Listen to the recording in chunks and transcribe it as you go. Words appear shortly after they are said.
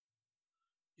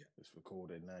It's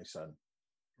recording now, son.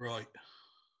 Right.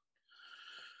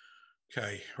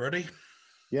 Okay, ready?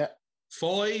 Yeah.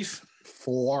 5,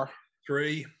 4,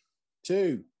 3,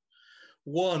 2,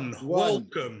 1.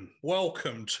 1.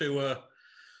 Welcome to a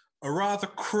rather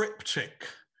cryptic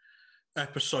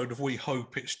episode of We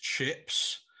Hope It's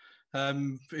Chips.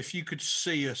 If you could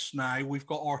see us now, we've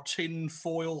got our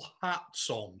tinfoil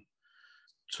hats on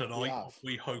tonight.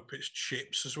 We Hope It's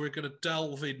Chips, as we're going to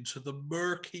delve into the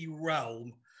murky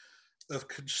realm of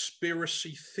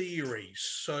conspiracy theories.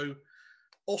 So,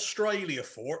 Australia,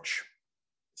 Fortch.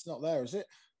 It's not there, is it?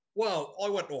 Well, I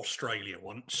went to Australia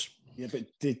once. Yeah, but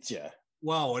did you?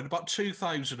 Well, in about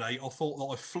 2008, I thought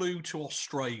that I flew to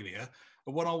Australia.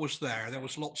 And when I was there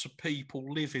was lots of people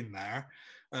living there.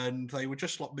 And they were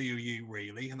just like me or you,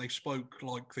 really. And they spoke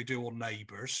like they do on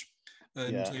Neighbours.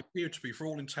 And they appeared to be, for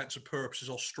all intents and purposes,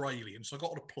 Australian. So I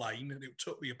got on a plane, and it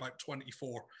took me about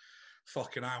 24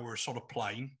 fucking hours on a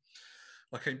plane.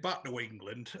 I came back to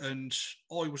England, and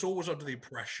I was always under the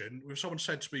impression, if someone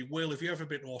said to me, Will, have you ever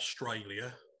been to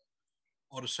Australia?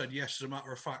 I'd have said, yes, as a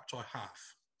matter of fact, I have.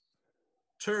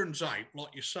 Turns out,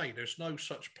 like you say, there's no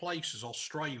such place as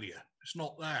Australia. It's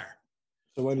not there.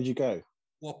 So where did you go?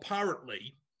 Well,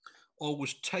 apparently, I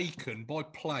was taken by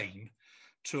plane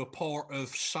to a part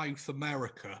of South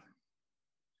America.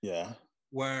 Yeah.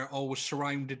 Where I was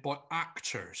surrounded by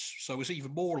actors. So it was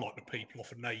even more like the people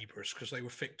off of Neighbours, because they were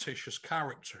fictitious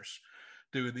characters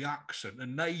doing the accent.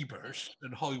 And Neighbours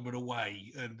and Home and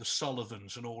Away and the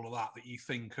Sullivans and all of that you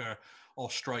think are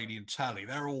Australian telly,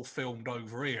 they're all filmed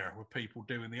over here with people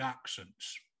doing the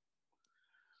accents.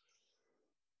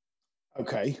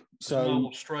 Okay, so no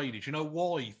Australia. Do you know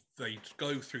why they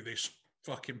go through this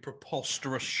fucking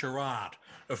preposterous charade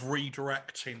of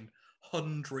redirecting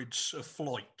hundreds of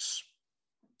flights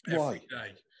every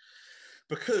day?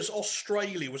 Because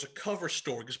Australia was a cover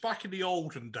story. Because back in the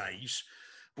olden days,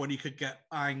 when you could get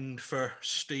hanged for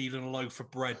stealing a loaf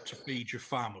of bread to feed your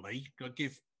family, I'd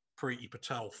give Preeti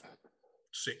Patel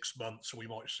 6 months and we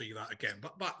might see that again.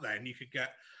 But back then, you could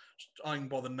get hanged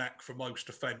by the neck for most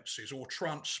offences or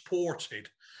transported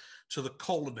to the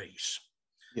colonies.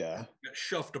 Yeah. Get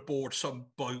shoved aboard some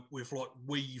boat with like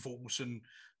weevils and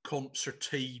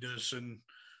concertinas and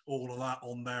all of that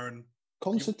on there. And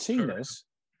concertinas?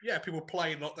 Yeah, people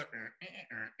playing like that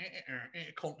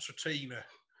concertina,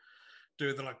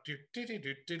 doing the like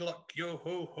like yo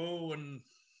ho ho and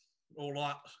all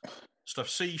that stuff,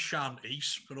 sea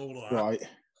shanties and all of that. Right,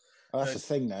 that's a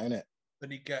thing now, isn't it?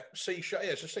 Then you get sea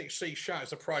shanties. Yeah, sea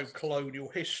shanties, a proud colonial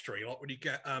history. Like when you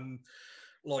get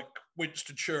like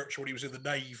Winston Churchill when he was in the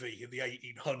Navy in the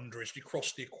 1800s, he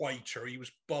crossed the equator. He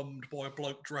was bummed by a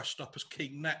bloke dressed up as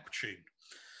King Neptune.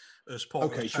 As part of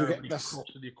the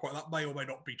crossing the equator. That may or may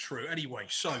not be true. Anyway,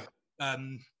 so well,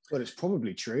 it's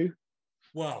probably true.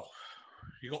 Well,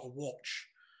 you got to watch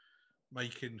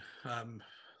making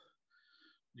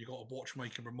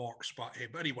remarks about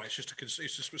him. But anyway, it's just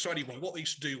so anyway, what they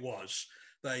used to do was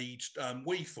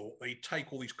we thought they'd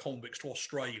take all these convicts to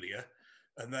Australia,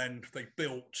 and then they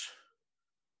built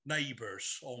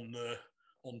Neighbours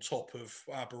on top of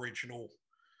Aboriginal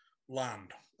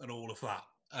land and all of that,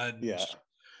 and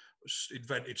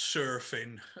invented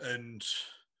surfing and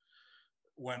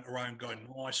went around going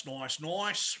nice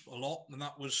a lot, and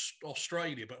that was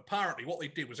Australia. But apparently what they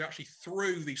did was actually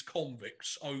threw these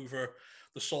convicts over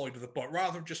the side of the boat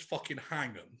rather than just fucking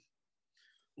hang them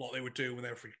like they were doing with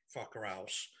every fucker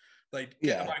else. They'd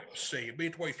get them out to sea,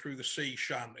 midway through the sea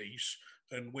shanties,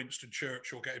 and Winston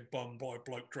Churchill getting bummed by a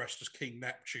bloke dressed as King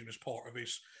Neptune as part of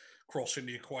his crossing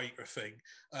the equator thing.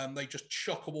 They just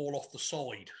chuck them all off the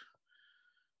side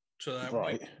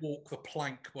to walk the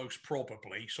plank, most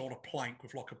probably. So on a plank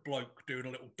with like a bloke doing a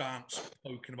little dance,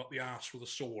 poking him up the ass with a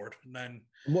sword. And then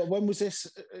when was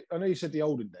this? I know you said the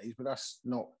olden days, but that's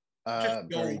not just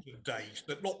the olden days.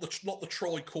 But not the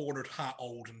tri-cornered hat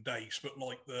olden days, but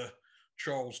like the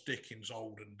Charles Dickens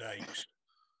olden days.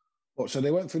 What? So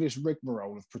they went through this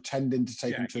rigmarole of pretending to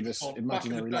take him to this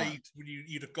imaginary land. When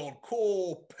you'd have gone,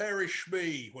 "Call, perish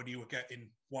me," when you were getting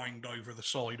wanged over the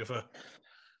side of a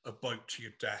boat to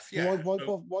your death. Yeah. Why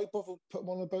bother put them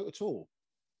on a boat at all?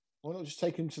 Why not just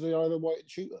take them to the Isle of Wight and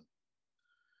shoot them?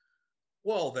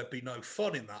 Well, there'd be no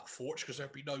fun in that, Forge, because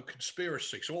there'd be no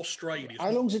conspiracy. So Australia. How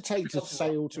long does it take to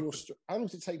sail to Australia? How long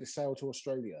does it take to sail to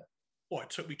Australia? Well, it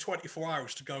took me 24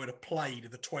 hours to go in a plane in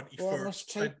the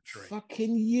 21st century.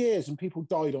 Fucking years, and people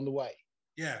died on the way.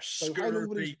 Yeah, so how long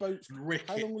were these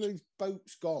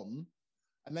boats gone,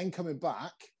 and then coming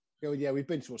back? Going, yeah, we've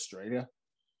been to Australia.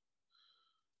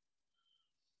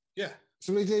 Yeah,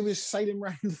 So they were sailing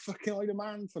around the fucking Isle of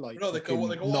Man for like No, they go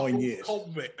after 9 all the years.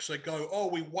 convicts. They go, oh,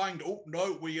 we wanged. Oh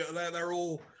no, they're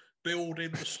all building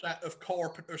the set of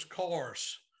Carpenter's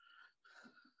cars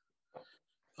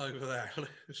over there.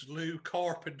 It's Lou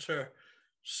Carpenter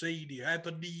Senior,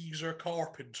 Ebenezer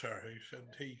Carpenter, and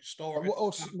he started.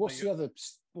 What's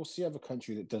the other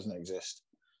country that doesn't exist?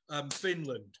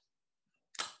 Finland.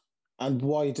 And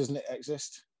why doesn't it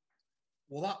exist?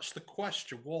 Well, that's the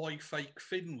question. Why fake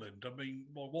Finland? I mean,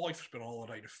 my wife's been on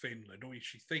holiday to Finland. I mean,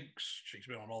 she thinks she's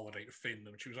been on holiday to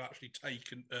Finland. She was actually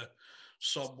taken to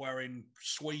somewhere in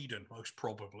Sweden, most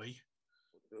probably.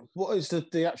 What is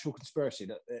the actual conspiracy?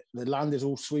 That the land is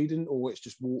all Sweden, or it's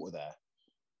just water there?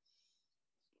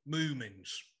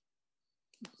 Moomins.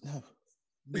 No.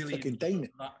 Millions of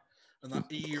and that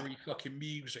eerie fucking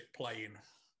music playing.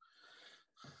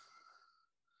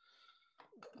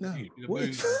 No. What on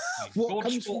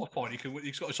Spotify,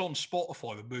 it's on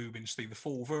Spotify, the Moomins thing, the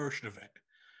full version of it.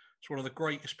 It's one of the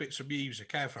greatest bits of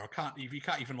music ever. You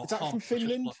can't even like. Is that from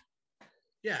Finland? Like,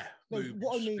 yeah. No, Moomins,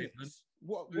 what I mean is,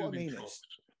 what I mean is,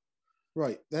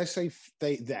 right? They say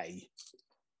they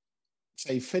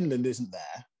say Finland isn't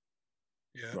there.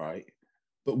 Yeah. Right.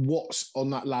 But what's on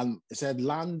that land? Is there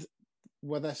land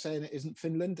where they're saying it isn't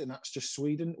Finland and that's just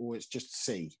Sweden, or it's just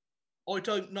sea? I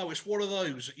don't know. It's one of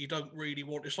those that you don't really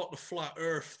want. It's like the flat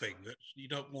Earth thing that you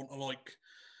don't want to like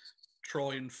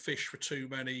try and fish for too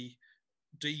many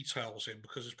details in,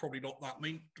 because it's probably not that. I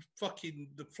mean, fucking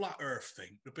the flat Earth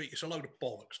thing. It's a load of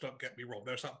bollocks. Don't get me wrong.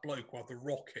 There's that bloke with the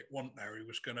rocket, wasn't there? He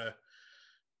was gonna.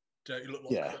 He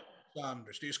looked like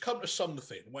Sanders. It's come to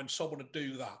something when someone would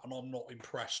do that, and I'm not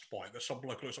impressed by it. There's some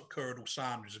bloke who looks like Colonel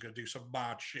Sanders is going to do some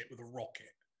mad shit with a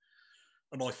rocket,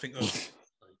 and I think that's.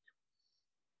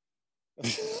 You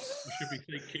should be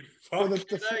thinking, bloke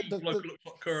looks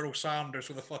like Colonel Sanders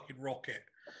with a fucking rocket.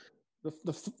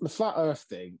 The flat Earth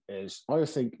thing is, I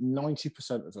think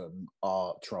 90% of them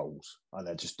are trolls, and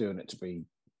they're just doing it to be,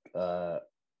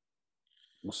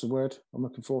 what's the word I'm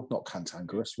looking for? Not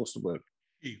cantankerous. What's the word?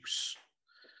 Use.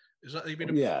 Is that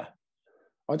even? Yeah.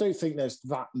 I don't think there's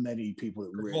that many people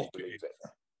that really believe it.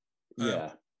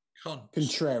 Yeah.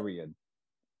 Contrarian.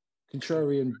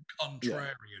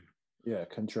 Yeah,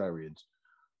 contrarians.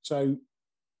 So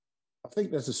I think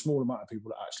there's a small amount of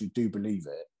people that actually do believe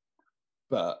it,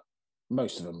 but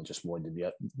most of them are just winding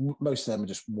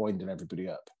everybody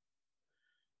up,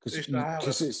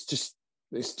 because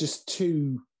it's just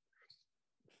too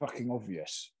fucking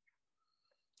obvious.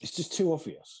 It's just too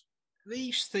obvious.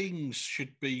 These things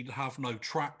should have no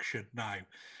traction now.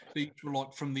 These were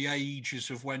like from the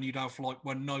ages of when you'd have like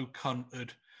when no cunt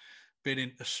had been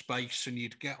into space, and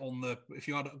you'd get on if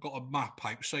you had got a map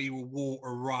out, say you were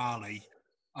Walter Raleigh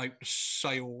out to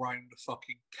sail around the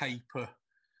fucking Cape of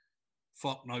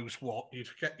fuck knows what, you'd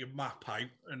get your map out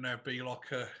and there'd be like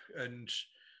and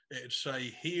it'd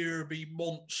say, here be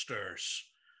monsters.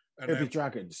 And there'd be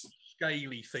dragons.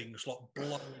 Scaly things like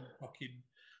blowing fucking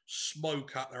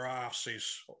smoke at their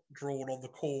asses, drawn on the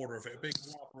corner of it, a big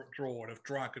elaborate drawing of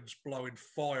dragons blowing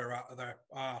fire out of their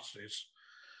asses.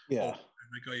 Yeah. And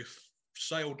they go, you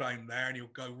sail down there and you'll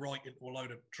go right into a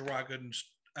load of dragons'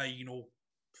 anal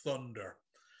thunder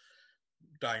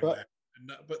down there.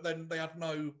 But then they had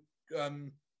no,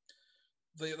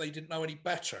 they didn't know any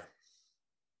better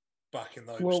back in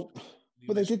those. Well,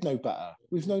 but they did know better.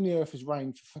 We've known the Earth is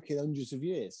round for fucking hundreds of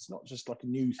years. It's not just like a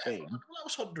new thing. Well, that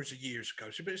was hundreds of years ago.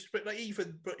 So, but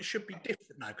it should be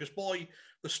different now, because by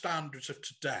the standards of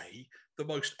today, the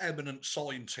most eminent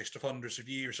scientist of hundreds of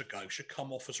years ago should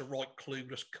come off as a right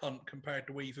clueless cunt compared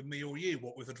to even me or you,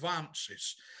 what with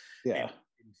advances in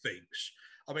things.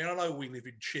 I mean, I know we live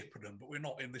in Chippenham, but we're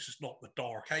not in, this is not the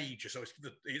Dark Ages. So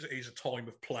it is a time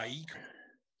of plague,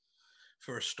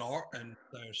 for a start, and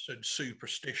there's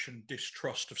superstition,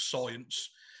 distrust of science.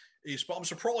 But I'm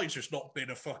surprised there's not been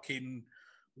a fucking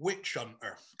witch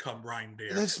hunter come round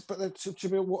here.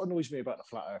 What annoys me about the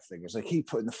flat Earth thing is they keep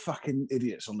putting the fucking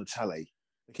idiots on the telly.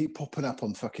 They keep popping up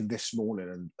on fucking This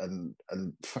Morning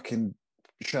and fucking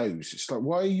shows. It's like,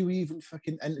 why are you even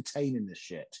fucking entertaining this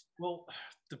shit? Well,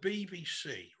 the BBC,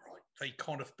 right? They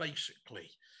kind of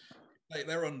basically.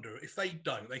 They're under. If they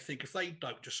don't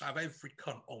just have every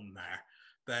cunt on there,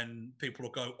 then people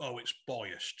will go, oh, it's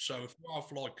biased. So if you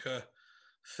have like a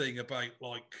thing about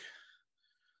like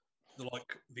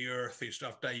the Earth is to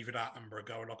have David Attenborough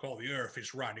going like, oh, the Earth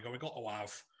is round. You go, we've got to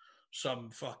have some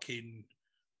fucking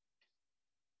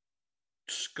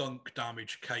skunk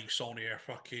damage case on here,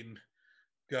 fucking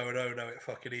going, oh no, it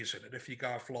fucking isn't. And if you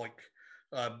go for like.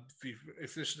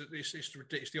 If this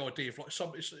it's the idea of like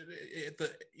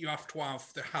that you have to have,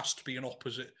 there has to be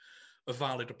a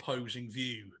valid opposing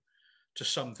view to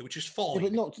something, which is fine.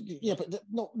 But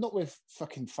not with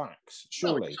fucking facts, No,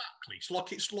 surely. exactly.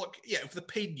 It's like with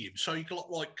opinion. So you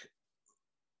got like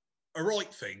a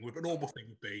right thing with a normal thing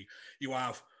would be you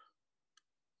have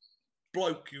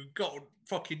bloke, you've got a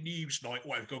fucking news night,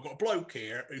 whatever. You've got a bloke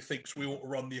here who thinks we ought to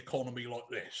run the economy like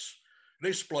this.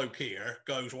 This bloke here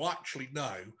goes, well, actually,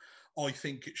 no, I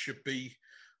think it should be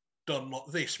done like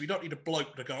this. We don't need a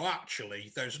bloke to go,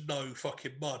 actually, there's no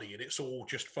fucking money and it's all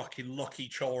just fucking Lucky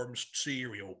Charms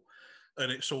cereal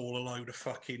and it's all a load of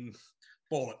fucking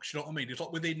bollocks. You know what I mean? It's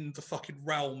like within the fucking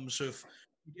realms of,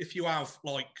 if you have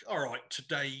like, all right,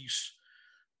 today's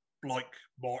like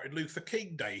Martin Luther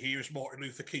King Day. Here's Martin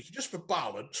Luther King. Just for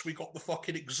balance, we got the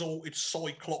fucking exalted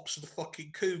Cyclops of the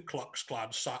fucking Ku Klux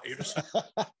Klan sat here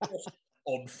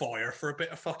on fire for a bit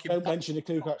of fucking. Don't mention the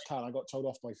Ku Klux Klan. I got told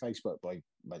off by Facebook by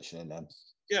mentioning them.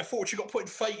 Yeah, Fortch, you got put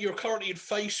in you're currently in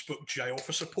Facebook jail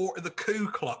for supporting the Ku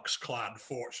Klux Klan,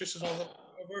 Fortch. This is I've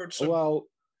heard some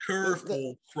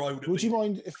curveball thrown at me. Would you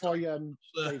mind if I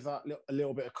gave that a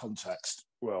little bit of context?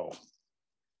 Well,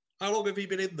 how long have you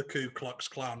been in the Ku Klux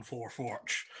Klan for,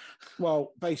 Fortch?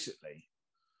 Well, basically,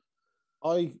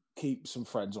 I keep some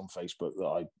friends on Facebook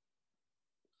that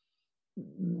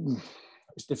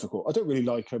it's difficult. I don't really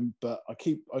like them, but I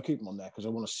keep them on there because I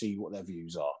want to see what their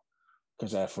views are,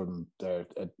 because they're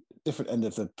a different end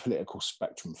of the political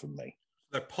spectrum from me.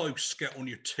 Their posts get on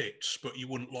your tits, but you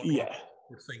wouldn't like a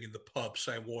thing in the pub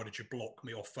saying, "Why did you block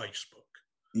me off Facebook?"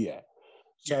 Yeah.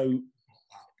 So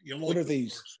you like one of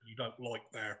these, you don't like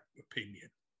their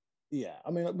opinion. Yeah, I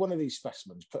mean, one of these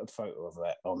specimens put a photo of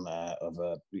it on there of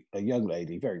a young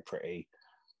lady, very pretty.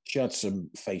 She had some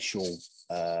facial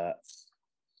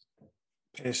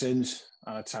piercings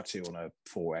and a tattoo on her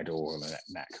forehead or on her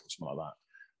neck or something like that.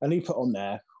 And he put on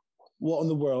there, what in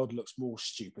the world looks more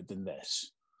stupid than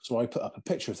this? So I put up a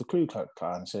picture of the Ku Klux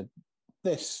Klan and said,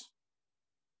 this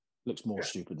looks more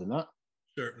stupid than that.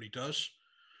 Certainly does.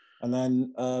 And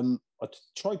then I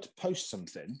tried to post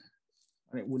something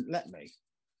and it wouldn't let me.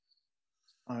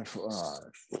 I thought,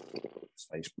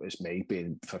 it's me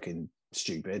being fucking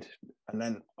stupid. And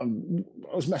then I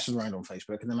was messing around on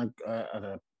Facebook, and then I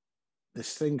had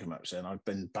this thing come up saying I've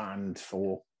been banned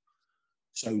for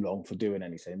so long for doing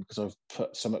anything because I've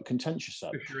put somewhat contentious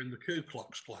up. If you're in the Ku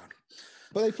Klux Klan.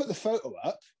 But they put the photo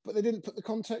up, but they didn't put the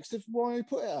context of why I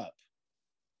put it up.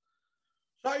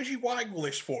 How do you wangle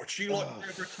this for? Do you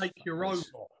ever take your own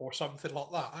off or something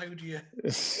like that? How do you?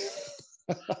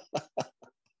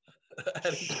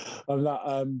 I'm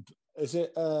that. Is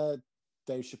it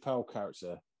Dave Chappelle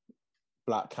character,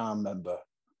 Black Cam member,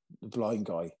 the blind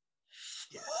guy?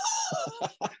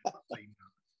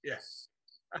 Yes.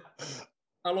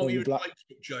 How long are you in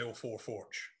Facebook jail for,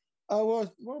 Forge? Oh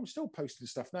well, I'm still posting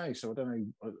stuff now, so I don't know.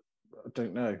 I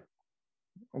don't know.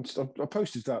 I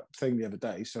posted that thing the other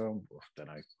day, so I don't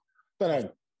know.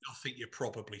 I think you're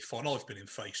probably fine. I've been in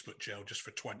Facebook jail just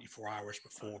for 24 hours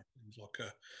before. It was like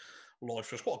a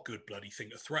life. It's quite a good bloody thing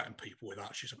to threaten people with.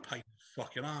 Actually, it's a pain in the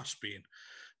fucking ass being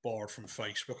barred from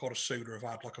Facebook. I'd sooner have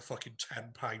had like a fucking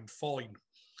 £10 fine.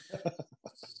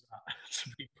 To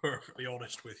be perfectly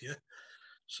honest with you.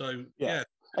 So yeah.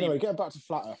 Anyway, getting back to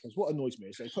flat earthers, what annoys me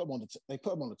is they put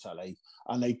them on the telly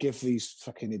and they give these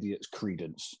fucking idiots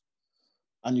credence.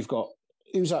 And you've got,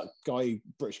 who's that guy,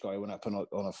 British guy who went up on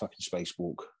a fucking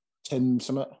spacewalk? Tim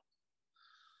Summit?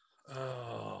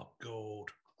 Oh, God.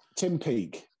 Tim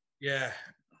Peake. Yeah.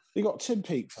 You got Tim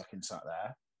Peake fucking sat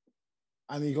there,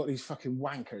 and you got these fucking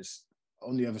wankers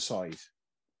on the other side.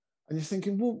 And you're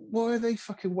thinking, well, why are they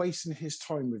fucking wasting his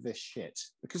time with this shit?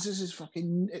 Because this is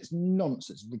fucking, it's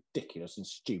nonsense, ridiculous and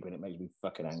stupid. It makes me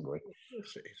fucking angry. Of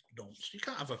course it is nonsense. You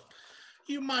can't have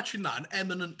you imagine that, an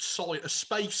eminent a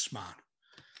spaceman,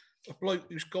 a bloke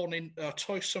who's gone in,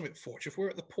 Ty Summit Forge, if we're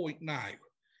at the point now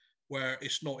where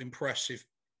it's not impressive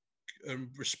and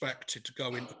respected to go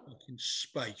into fucking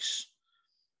space,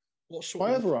 what sort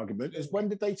My other argument is, when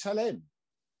did they tell him?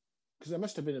 Because there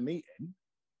must have been a meeting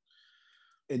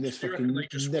in this fucking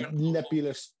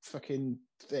nebulous fucking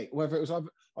thing. Whether it was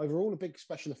either all a big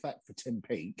special effect for Tim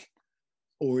Peake,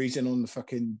 or he's in on the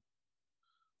fucking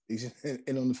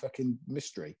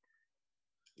mystery.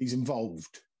 He's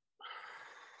involved.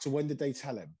 So when did they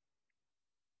tell him?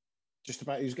 Just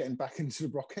about he was getting back into the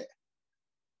rocket.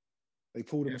 They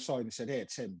pulled him aside and said, "Here,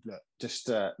 Tim, look, just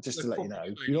to let you know,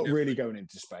 you're not really going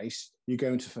into space. You're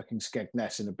going to fucking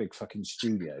Skegness in a big fucking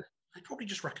studio." They probably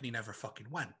just reckon he never fucking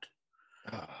went.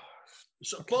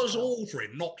 So Buzz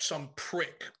Aldrin knocked some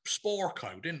prick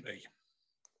Sporco, didn't he?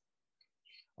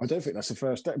 I don't think that's the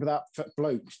first day, but that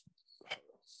bloke's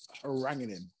haranguing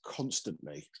him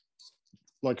constantly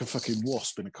like a fucking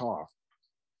wasp in a car.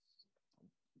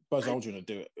 Buzz Aldrin would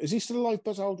do it. Is he still alive?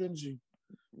 Buzz Aldrin's who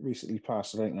recently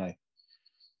passed, I don't know.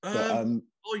 But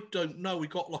I don't know. We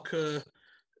got like a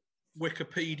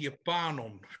Wikipedia ban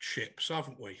on chips,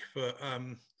 haven't we? But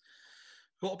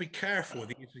got to be careful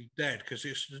with he's dead because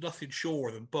there's nothing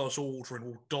surer than Buzz Aldrin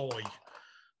will die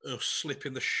or slip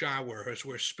in the shower as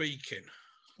we're speaking.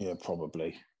 Yeah,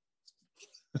 probably.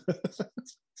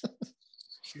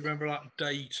 You remember that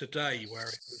Day Today where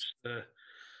it was the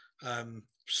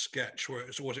sketch where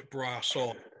it was it Brass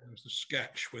On? It was the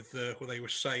sketch with where they were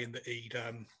saying that he'd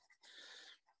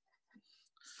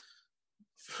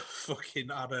fucking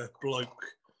had a bloke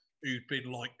who'd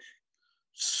been like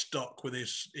stuck with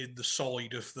his in the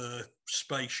side of the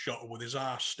space shuttle with his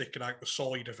ass sticking out the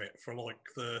side of it for like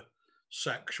the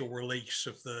sexual release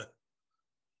of the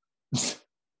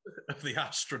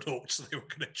astronauts. They were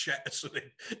going to jettison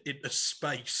into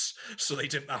space so they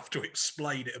didn't have to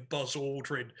explain it. And Buzz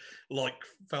Aldrin like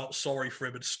felt sorry for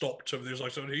him and stopped him. He was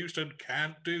like, so Houston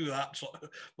can't do that. So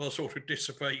Buzz Aldrin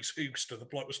disobeys Houston. The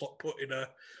bloke was like put in a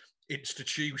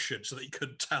institution so that he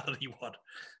couldn't tell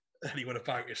anyone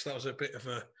about it. So that was a bit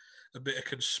of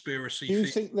conspiracy. Do you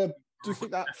think that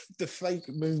the fake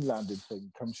moon landing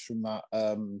thing comes from that?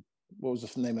 What was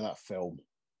the name of that film?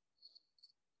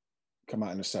 Come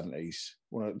out in the 70s,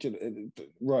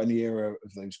 right in the era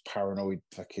of those paranoid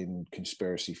fucking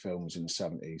conspiracy films in the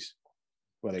 70s,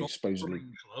 where they supposedly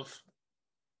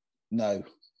no.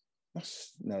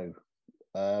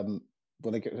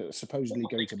 Well, they supposedly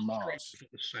go to Mars.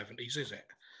 The 70s, is it?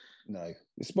 No,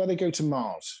 it's where they go to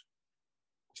Mars.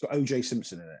 It's got O.J.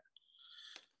 Simpson in it.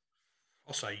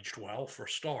 That's aged well for a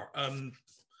start. I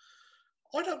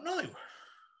don't know.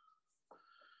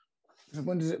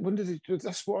 When did it?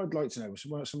 That's what I'd like to know.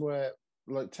 Somewhere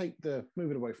like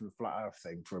moving away from the flat Earth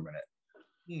thing for a minute.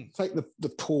 Take the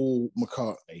Paul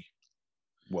McCartney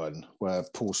one where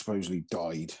Paul supposedly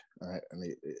died, right?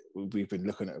 And we've been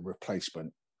looking at a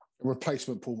replacement. A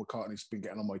replacement Paul McCartney's been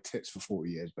getting on my tits for 40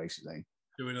 years, basically.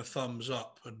 Doing a thumbs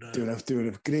up and doing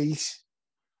a grease.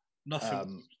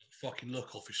 Nothing fucking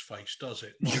look off his face, does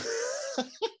it?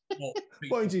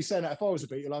 Why would you say that? If I was a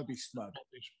Beatle, I'd be smug.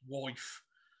 His wife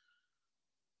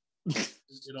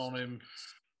on him,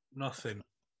 nothing.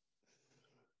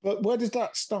 But where did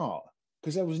that start?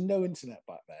 Because there was no internet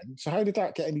back then. So how did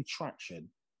that get any traction?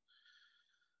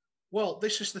 Well,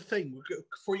 this is the thing.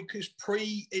 Because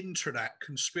pre-internet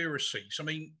conspiracies, I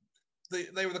mean,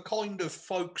 they were the kind of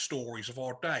folk stories of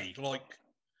our day. Like,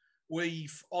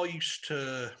 I used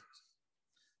to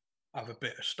have a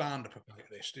bit of stand-up about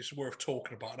this. This is worth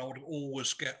talking about. And I would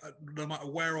always get, no matter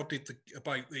where I did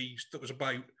about these, that was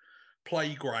about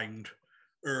playground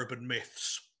urban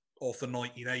myths of the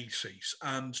 1980s.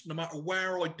 And no matter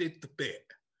where I did the bit,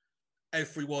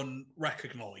 everyone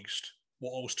recognised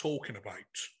what I was talking about.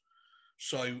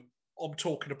 So I'm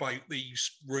talking about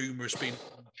these rumours being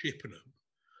Chippenham,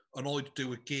 and I'd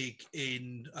do a gig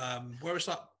in, where was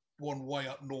that one way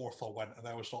up north I went, and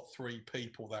there was like 3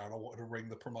 people there, and I wanted to wring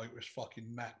the promoter's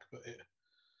fucking neck, but it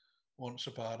wasn't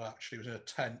so bad actually. It was in a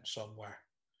tent somewhere.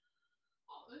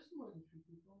 Oh, there's more than 3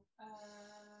 people.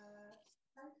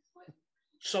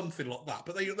 Something like that,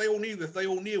 but they all knew that. They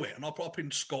all knew it, and up in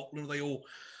Scotland, they all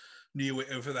knew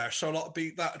it over there. So that'd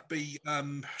be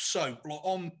so like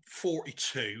I'm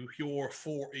 42, you're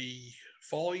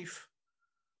 45,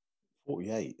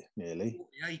 48 nearly.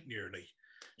 48 nearly.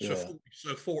 Yeah.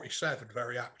 So 47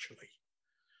 very actually.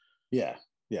 Yeah,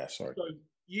 sorry. So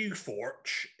you,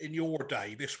 Fortch, in your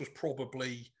day, this was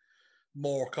probably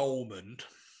Mark Almond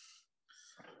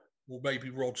or maybe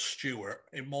Rod Stewart.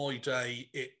 In my day,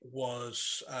 it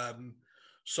was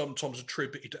sometimes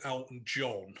attributed to Elton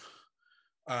John.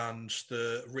 And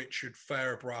the Richard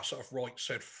Fairbrass of Right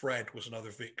Said Fred was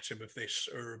another victim of this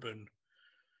urban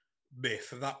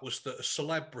myth. And that was that a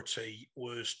celebrity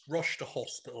was rushed to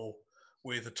hospital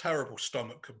with a terrible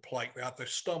stomach complaint. They had their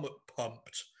stomach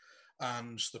pumped,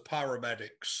 and the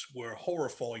paramedics were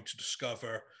horrified to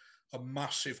discover a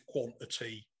massive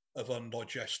quantity of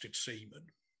undigested semen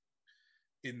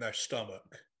in their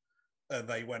stomach. And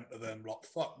they went to them like,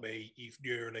 fuck me, you've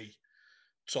nearly...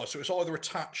 So it's either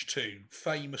attached to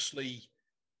famously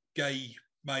gay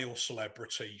male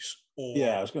celebrities, or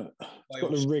it's got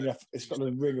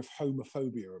the ring of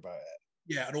homophobia about it.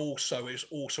 Yeah, and also it's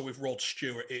also with Rod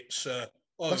Stewart. It's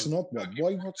that's an odd one.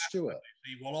 Why Rod Stewart?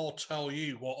 Well, I'll tell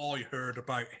you what I heard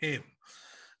about him.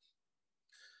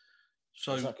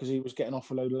 So is that because he was getting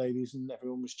off a load of ladies and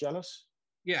everyone was jealous?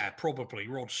 Yeah, probably.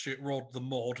 Rod Stewart, Rod the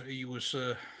Mod. He was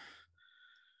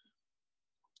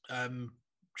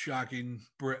shagging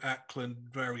Britt Eklund,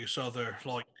 various other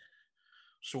like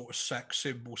sort of sex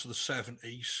symbols of the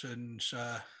 70s, and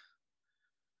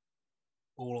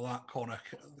all of that kind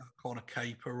of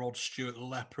caper. Rod Stewart,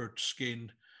 leopard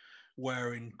skin,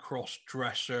 wearing cross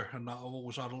dresser, and I've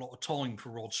always had a lot of time for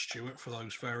Rod Stewart for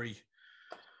those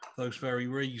very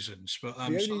reasons. But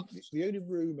the only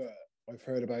rumor I've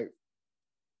heard about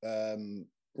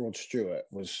Rod Stewart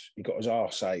was he got his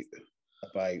arse out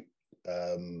about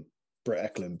Britt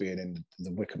Eklund being in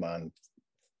the Wicker Man,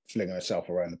 flinging herself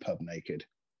around the pub naked.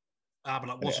 but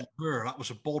that wasn't her. That was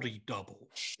a body double.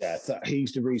 Yeah,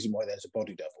 he's the reason why there's a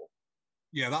body double.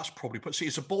 Yeah, that's probably. But see,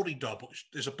 it's a body double.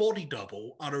 There's a body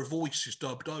double, and her voice is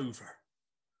dubbed over.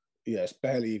 Yeah, it's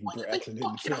barely even Britt Eklund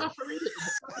in the film.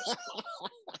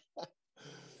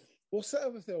 What's that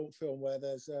other film where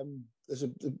there's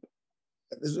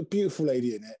a beautiful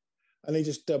lady in it, and they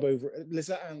just dub over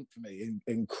Lizette Ann for me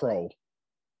in Kroll.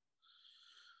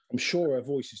 I'm sure her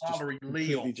voice is just Valerie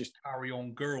completely Leon, just Carry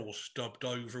On Girls, dubbed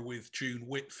over with June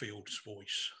Whitfield's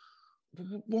voice.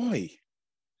 Why?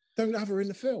 Don't have her in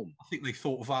the film. I think they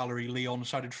thought Valerie Leon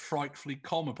sounded frightfully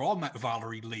comical. I met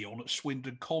Valerie Leon at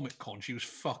Swindon Comic Con. She was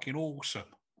fucking awesome.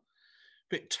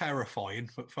 Bit terrifying,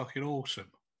 but fucking awesome.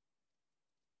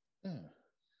 Yeah.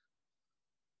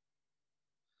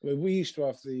 I mean, we used to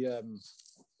have the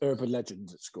urban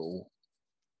legends at school.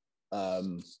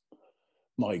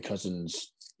 My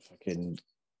cousin's fucking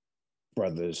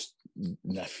brother's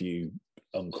nephew,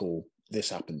 uncle, this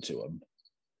happened to him.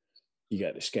 You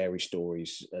get the scary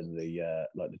stories and the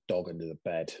like the dog under the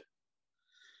bed.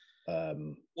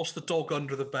 What's the dog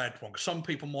under the bed one? Some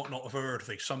people might not have heard of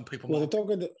these. Some people. Well, the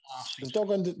dog under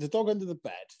the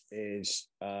bed is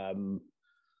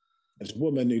there's a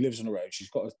woman who lives on the road. She's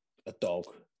got a dog,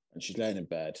 and she's laying in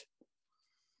bed,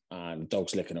 and the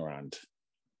dog's licking her hand.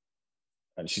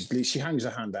 And she hangs her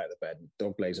hand out of the bed. And the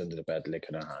dog lays under the bed,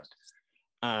 licking her hand.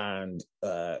 And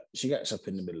she gets up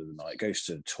in the middle of the night, goes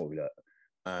to the toilet,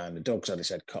 and the dog's had his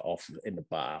head cut off in the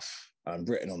bath. And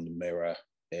written on the mirror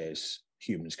is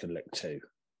 "Humans can lick too."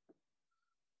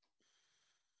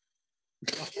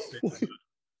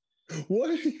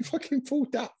 Why have you fucking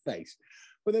pulled that face?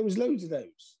 But there was loads of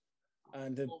those.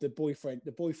 And the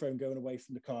boyfriend going away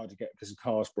from the car to get because the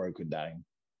car's broken down,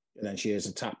 and then she hears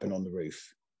a tapping on the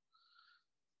roof.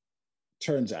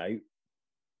 Turns out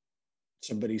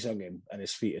somebody's hung him, and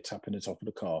his feet are tapping the top of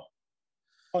the car.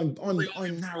 Huh? What have they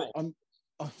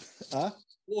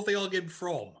hung him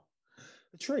from?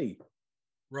 The tree.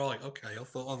 Right. Okay. I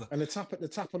thought. And the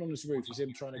tapping on his roof is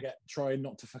him trying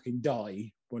not to fucking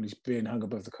die when he's being hung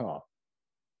above the car.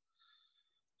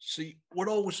 See, when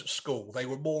I was at school, they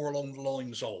were more along the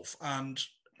lines of, and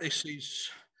this is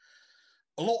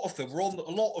a lot of them were on a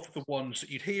lot of the ones that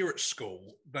you'd hear at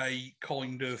school. They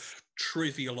kind of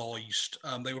trivialised.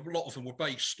 A lot of them were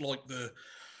based like the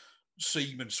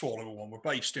Seaman Swallow one were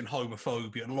based in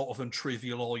homophobia, and a lot of them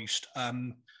trivialised.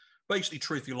 Basically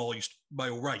trivialised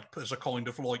male rape as a kind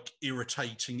of like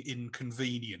irritating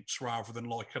inconvenience rather than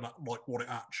like what it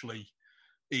actually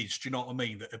is. Do you know what I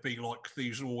mean? That it'd be like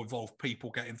these all involve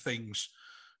people getting things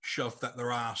shoved at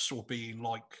their ass or being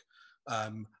like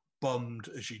bummed,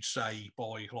 as you'd say,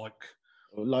 by like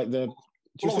the.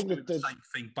 Do you think the same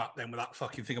thing back then with that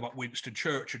fucking thing about Winston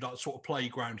Churchill, that sort of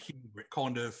playground humour? It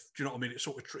kind of, do you know what I mean? It's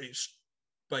sort of it's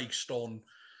based on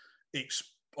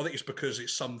I think it's because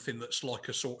it's something that's like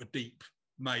a sort of deep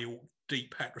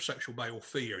heterosexual male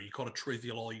fear. You kind of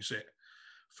trivialise it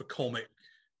for comic.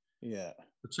 Yeah.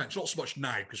 It's not so much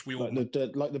now because we all like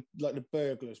the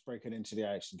burglars breaking into the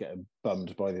house and getting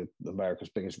bummed by the America's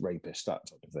biggest rapist, that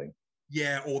type of thing.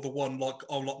 Yeah, or the one like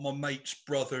my mate's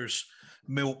brother's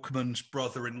milkman's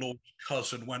brother-in-law's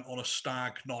cousin went on a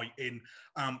stag night in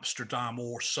Amsterdam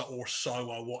or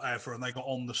Soho, whatever, and they got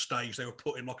on the stage. They were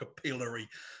put in like a pillory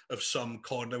of some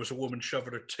kind. There was a woman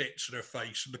shoving her tits in her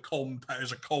face, and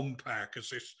there's a compare because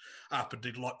this happened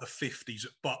in like the 50s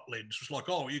at Butlins. It was like,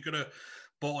 oh, you're gonna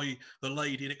buy the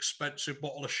lady an expensive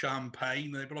bottle of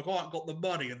champagne. They'd be like, oh, I haven't got the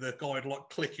money, and the guy would like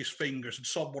click his fingers, and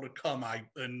someone would come out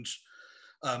and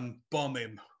bum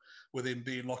him with him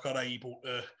being like unable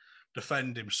to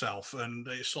defend himself. And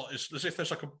it's as if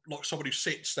there's like somebody who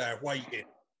sits there waiting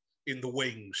in the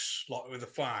wings, like with a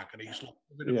fag, and he's like,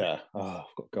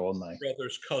 I've got to go on there.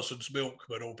 Brother's cousin's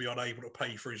milkman will be unable to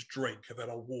pay for his drink, and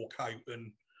then I'll walk out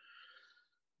and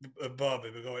bum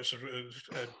him and go, it's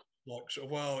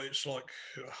like,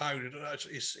 how did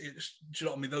it's do you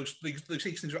know what I mean? These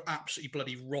things are absolutely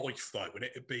bloody rife though, and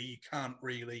it'd be, you can't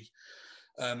really.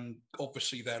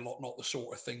 Obviously, they're not the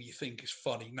sort of thing you think is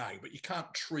funny now, but you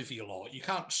can't trivialize. You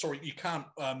can't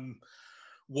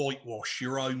whitewash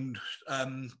your own.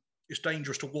 It's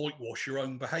dangerous to whitewash your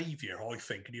own behaviour, I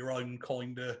think, and your own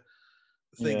kind of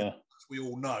thing. Yeah. we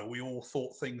all know, we all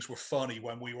thought things were funny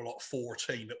when we were like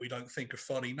 14 that we don't think are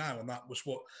funny now, and that was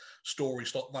what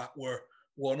stories like that were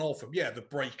one of them. Yeah, the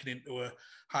breaking into a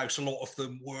house, a lot of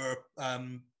them were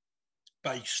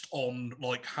based on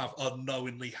like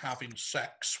unknowingly having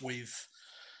sex with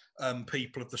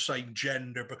people of the same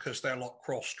gender because they're like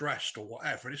cross-dressed or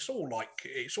whatever. And it's all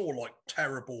like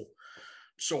terrible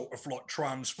sort of like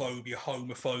transphobia,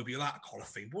 homophobia, that kind of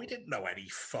thing. But we didn't know any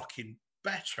fucking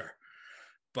better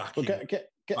back Well, in.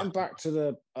 getting back to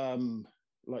the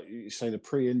like you say, the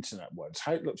pre-internet ones.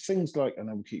 How look things like, and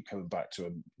then we keep coming back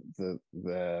to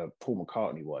the Paul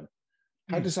McCartney one.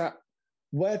 How does that?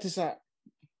 Where does that?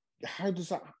 How does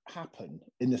that happen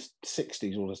in the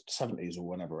 60s or the 70s or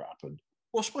whenever it happened?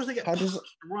 Well, I suppose they get passed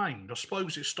around. I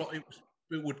suppose it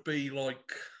would be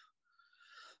like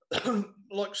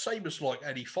like same as like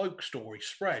any folk story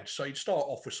spread. So you'd start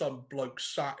off with some bloke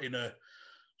sat in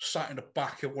the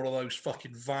back of one of those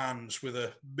fucking vans with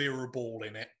a mirror ball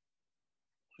in it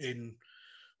in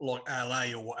like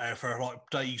LA or whatever, like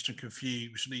dazed and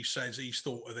confused, and he says he's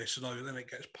thought of this, and then it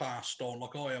gets passed on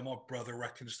like, oh yeah, my brother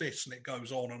reckons this, and it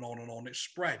goes on and on and on. It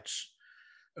spreads,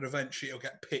 and eventually it'll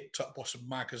get picked up by some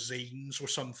magazines or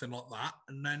something like that,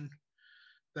 and then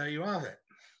there you have it.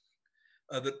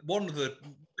 That one of the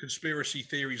conspiracy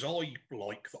theories I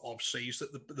like that I've seen is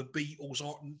that the Beatles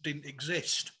didn't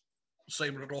exist.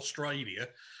 Same with Australia.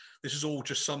 This is all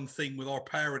just something with our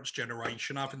parents'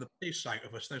 generation having the piss out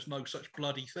of us. There's no such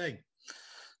bloody thing.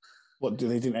 What,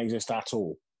 they didn't exist at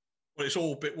all? Well, it's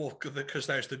all bit because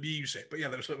there's the music, but yeah,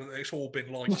 it's all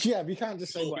been like yeah, you can't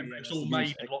just say it's all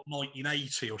made in like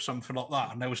 1980 or something like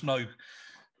that, and there's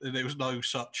no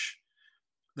such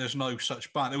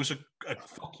band. There was a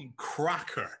fucking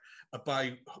cracker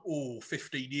about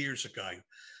 15 years ago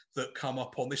that come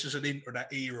up on. This is an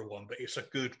internet era one, but it's a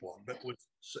good one.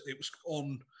 It was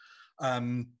on. I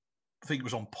think it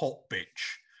was on Pop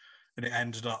Bitch, and it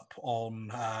ended up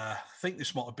on. I think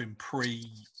this might have been pre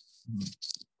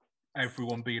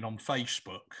everyone being on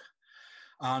Facebook,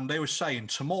 and they were saying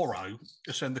tomorrow,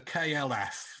 saying the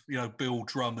KLF, Bill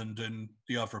Drummond and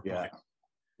the other bloke,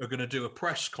 are going to do a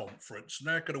press conference, and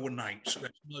they're going to announce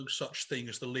there's no such thing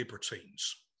as the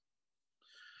Libertines.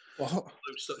 What?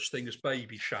 No such thing as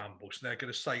baby shambles. And they're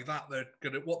going to say that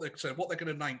what they're going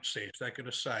to announce is they're going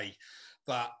to say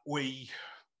that the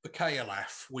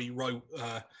KLF, we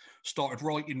started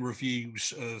writing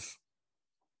reviews of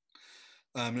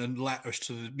and letters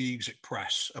to the music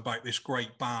press about this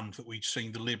great band that we'd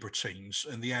seen, the Libertines,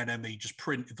 and the NME just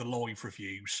printed the live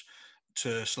reviews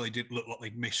so they didn't look like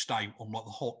they'd missed out on like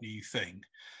the hot new thing,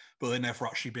 but they never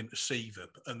actually been to see them.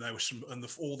 And there was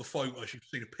all the photos you've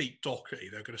seen of Pete Doherty,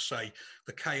 they're going to say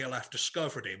the KLF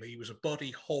discovered him. He was a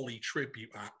Buddy Holly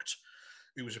tribute act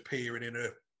who was appearing in a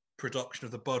production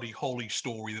of the Buddy Holly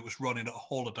story that was running at a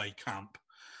holiday camp,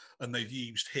 and they've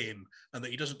used him, and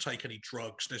that he doesn't take any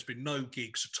drugs. There's been no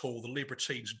gigs at all. The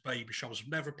Libertines and Baby Shambles have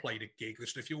never played a gig.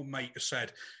 Listen, if your mate has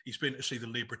said he's been to see the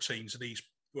Libertines and he's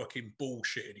fucking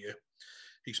bullshitting you,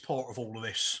 he's part of all of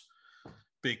this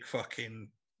big fucking.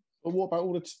 But what about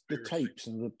all the tapes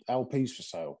and the LPs for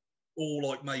sale? All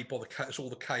like made by it's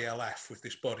all the KLF with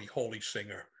this Buddy Holly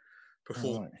singer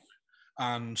performing. Right.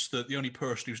 And the only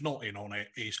person who's not in on it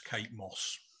is Kate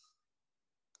Moss.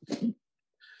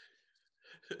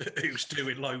 Who's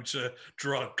doing loads of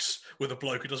drugs with a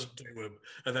bloke who doesn't do them,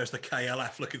 and there's the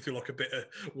KLF looking through like a bit of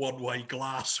one-way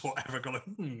glass or whatever,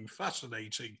 going,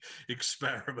 fascinating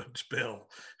experiment, Bill.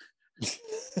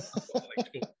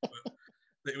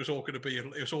 It was all going to be,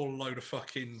 it was all a load of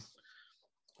fucking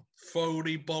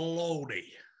phony baloney.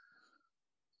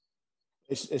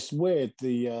 It's weird,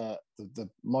 the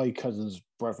my cousin's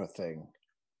brother thing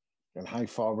and how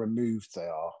far removed they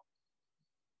are.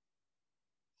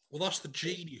 Well, that's the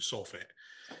genius of it.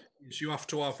 Is you have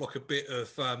to have like a bit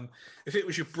of, if it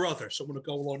was your brother, someone would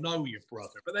go, well, I know your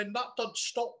brother. But then that doesn't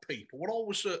stop people. When I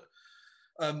was at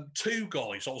two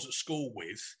guys I was at school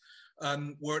with,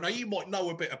 where now you might know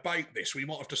a bit about this. We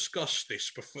might have discussed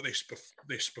this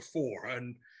before,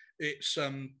 and it's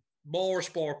Mars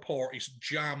bar parties,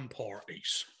 jam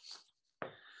parties.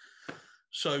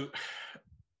 So,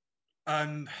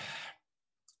 I'm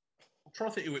trying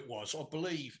to think who it was. I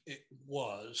believe it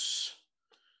was.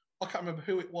 I can't remember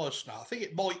who it was now. I think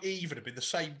it might even have been the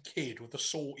same kid with the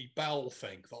salty bell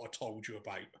thing that I told you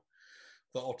about,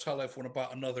 that I'll tell everyone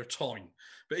about another time.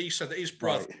 But he said that his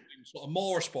brother, a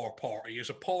Mars bar party is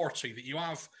a party that you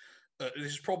have.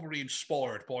 This is probably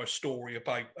inspired by a story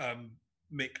about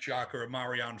Mick Jagger and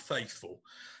Marianne Faithfull.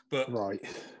 But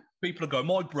people go,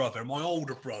 my brother, my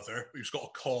older brother, who's got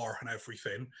a car and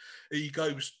everything, he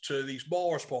goes to these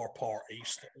Mars bar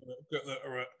parties that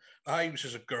are at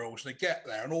houses of girls, and they get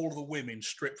there, and all of the women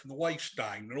strip from the waist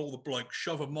down, and all the blokes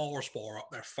shove a Mars bar up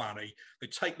their fanny. They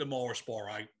take the Mars bar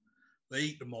out, they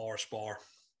eat the Mars bar,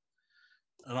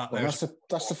 and that's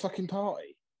the fucking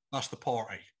party. That's the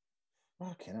party.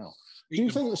 Fucking hell. Do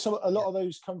you think that a lot of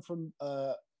those come from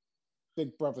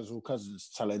big brothers or cousins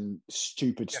telling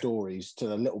stupid stories to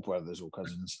their little brothers or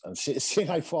cousins and see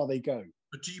how far they go?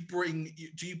 But do you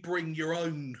bring your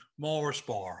own Mars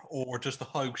bar, or does the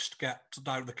host get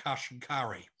down the cash and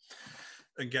carry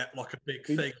and get like a big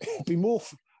thing? It'd be more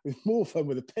fun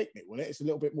with a picnic, wouldn't it? It's a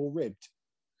little bit more ribbed.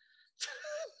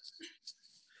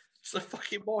 It's the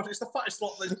fucking Mars. It's like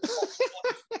the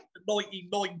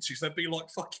 1990s. There'd be like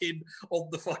fucking on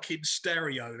the fucking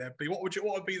stereo. There'd be what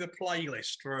would be the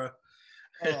playlist for a?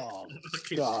 Oh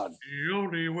God! The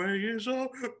only way is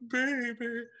up,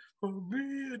 baby, for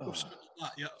me.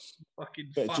 Yeah,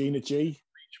 fucking bit of Gina G.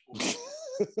 Fat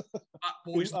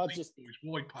Boys, and Boys,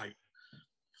 Wipe Out.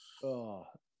 Oh,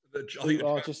 I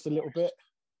think just a little bit.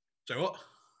 So what?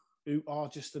 Who are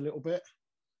just a little bit?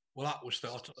 Well, that was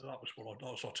when I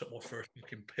took my first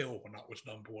fucking pill when that was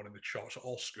number one in the charts at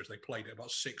Oscars. They played it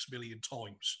about 6 million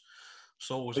times.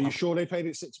 So are you sure they played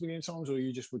it 6 million times, or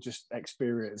you were just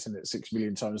experiencing it 6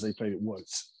 million times? They played it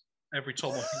once. Every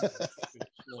time I think it,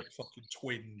 like fucking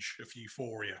twinge of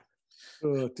euphoria.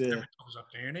 Oh dear.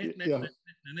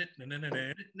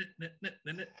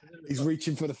 He's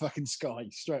reaching for the fucking sky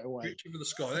straight away. Reaching for the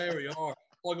sky. There we are.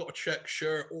 I got a check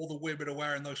shirt. All the women are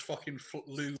wearing those fucking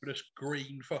luminous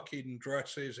green fucking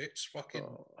dresses. It's fucking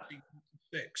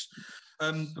six.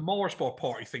 The Mars bar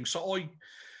party thing. So I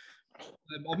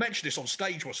mentioned this on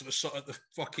stage once at the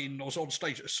fucking. I was on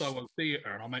stage at the Soho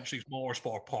Theatre, and I mentioned these Mars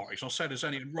bar parties. And I said,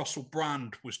 Russell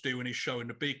Brand was doing his show in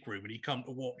the big room, and he come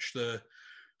to watch the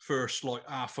first like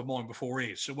half of mine before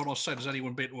his. So when I said, has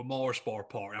anyone been to a Mars bar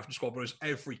party? I've described it as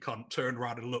every cunt turned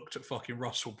around and looked at fucking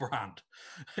Russell Brand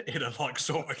in a like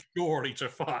sort of surely to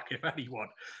fuck if anyone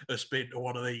has been to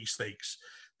one of these things.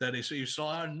 Then he's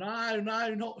like, oh,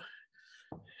 no,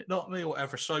 not me or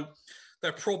whatever. So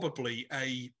they're probably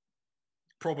a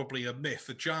myth.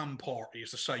 The jam party is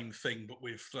the same thing, but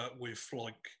with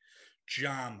like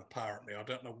jam, apparently. I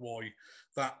don't know why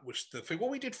that was the thing. Well,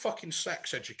 we did fucking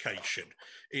sex education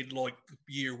in like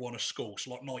year one of school,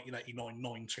 so like 1989,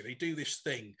 90. They do this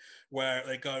thing where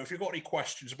they go, if you've got any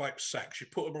questions about sex, you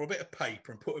put them on a bit of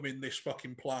paper and put them in this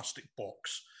fucking plastic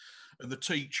box. And the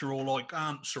teacher will like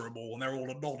answer them all, and they're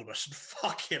all anonymous. And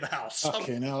fucking hell,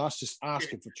 that's just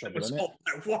asking for trouble, isn't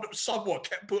it? Someone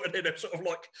kept putting in a sort of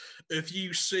like, have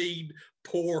you seen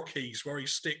Porky's where he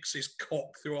sticks his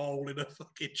cock through a hole in a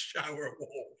fucking shower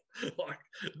wall? Like,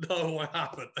 no, I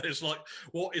haven't. It's like,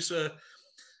 what is a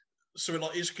so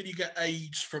like can you get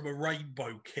AIDS from a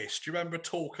rainbow kiss? Do you remember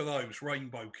talk of those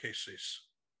rainbow kisses?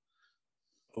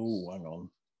 Oh, hang on.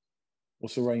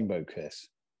 What's a rainbow kiss?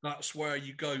 That's where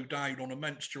you go down on a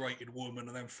menstruated woman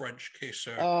and then French kiss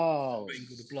her,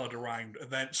 finger the blood around, and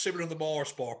then similar to the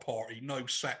Mars bar party, no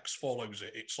sex follows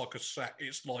it. It's like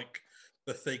it's like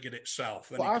the thing in itself.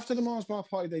 But after the Mars bar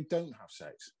party, they don't have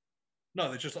sex. No,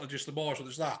 they're just the Mars.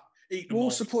 There's that. Eat the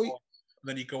What's the point? And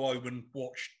then you go home and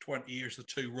watch 20 years of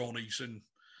the two Ronnies and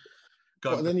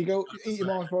go. And then you go eat your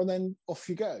Mars bar and then off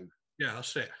you go. Yeah,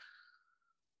 that's it.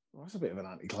 Well, that's a bit of an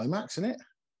anticlimax, isn't it?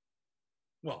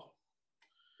 Well,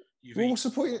 what's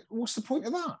the point? What's the point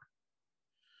of that?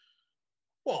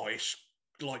 Well, it's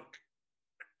like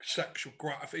sexual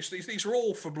gratification. These are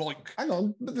all from like. Hang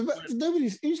on, but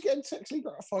who's getting sexually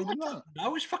gratified in that?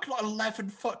 No, it's fucking like 11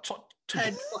 foot,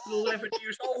 10, fucking 11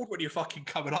 years old when you're fucking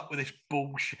coming up with this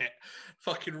bullshit.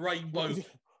 Fucking rainbow.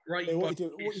 What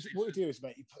you do is,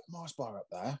 mate, you put Mars bar up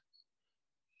there,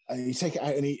 and you take it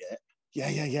out and eat it.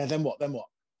 Yeah. Then what?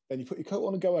 Then you put your coat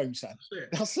on and go home, son.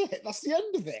 That's it. That's the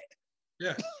end of it.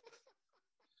 Yeah.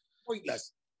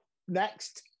 Pointless.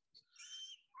 Next.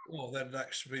 Well, then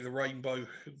next would be the rainbow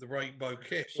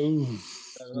kiss.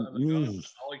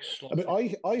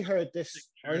 I heard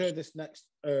this next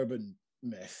urban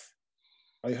myth.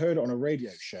 I heard it on a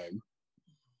radio show.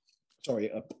 Sorry,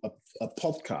 a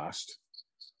podcast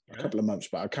a couple of months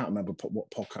back. I can't remember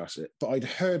what podcast it, but I'd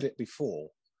heard it before,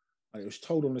 and it was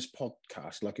told on this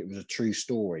podcast like it was a true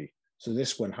story. So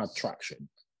this one had traction.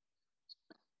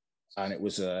 And it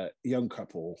was a young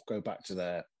couple go back to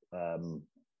her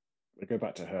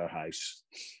house.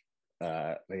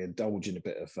 They indulge in a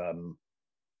bit of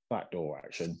backdoor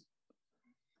action,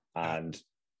 and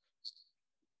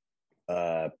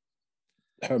her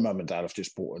mum and dad have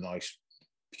just bought a nice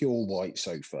pure white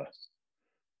sofa.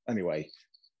 Anyway,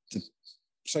 the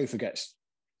sofa gets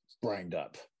browned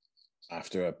up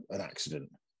after an accident,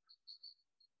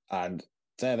 and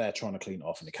they're there trying to clean it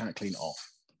off, and they can't clean it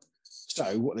off.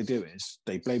 So what they do is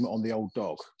they blame it on the old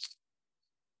dog.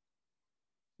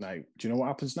 Now, do you know what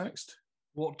happens next?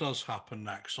 What does happen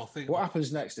next? I think what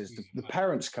happens next is the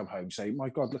parents come home and say, "My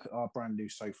God, look at our brand new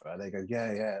sofa." They go,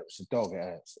 "Yeah, it's a dog.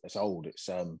 Yeah, it's old. It's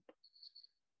had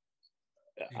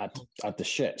the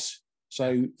shits."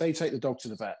 So they take the dog to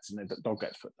the vets, and the dog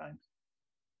gets put down.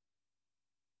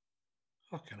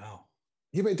 Fucking hell.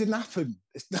 Yeah, but it didn't happen.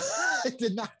 It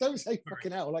didn't happen. Don't say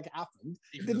fucking hell like it happened.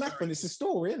 It didn't happen. It's a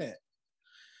story, isn't it?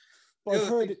 But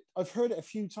I've heard it a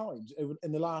few times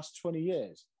in the last 20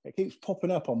 years. It keeps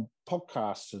popping up on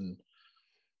podcasts and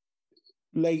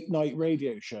late night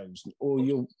radio shows, or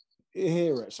you'll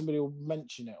hear it. Somebody will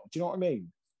mention it. Do you know what I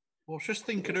mean? Well, I was just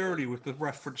thinking earlier with the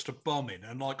reference to bumming,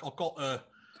 and like I've got to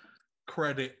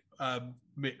credit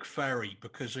Mick Ferry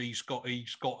because he's got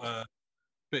a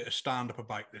bit of stand up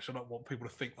about this. I don't want people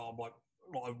to think that I'm like,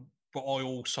 but I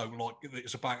also like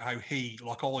it's about how he,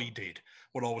 like I did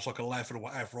when I was like 11 or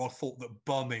whatever. I thought that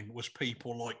bumming was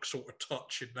people like sort of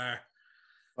touching their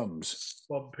bums,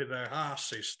 bumping their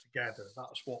asses together.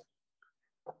 That's what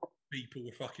people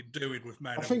were fucking doing with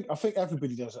men. I think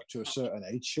everybody does up to a certain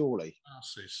age, surely.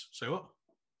 Asses. So what?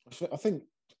 I think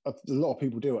a lot of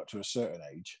people do up to a certain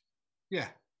age. Yeah.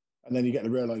 And then you get the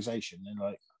realization, and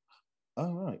like,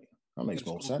 oh right, that makes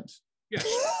more sense. Yes.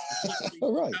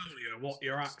 All right. Tell you what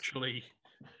you're actually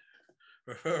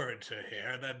referring to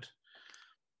here, and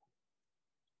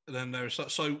then there's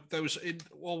that. So there was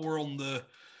while we're on the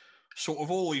sort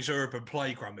of all these urban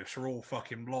playground myths are all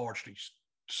fucking largely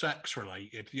sex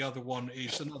related. The other one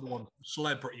is another one,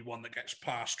 celebrity one that gets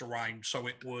passed around. So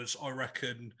it was, I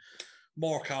reckon,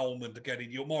 Mark Almond again.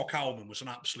 Mark Almond was an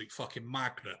absolute fucking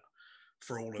magnet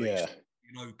for all of these,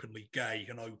 openly gay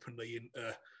and openly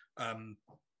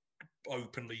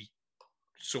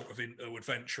sort of into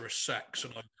adventurous sex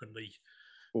and openly.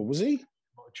 Well, was he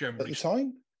generally at the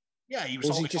time? Yeah, he was.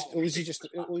 Was he just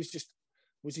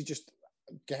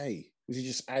gay? Was he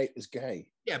just out as gay?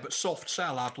 Yeah, but Soft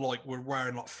Cell were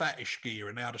wearing like fetish gear,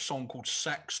 and they had a song called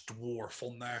 "Sex Dwarf"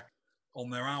 on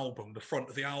their album. The front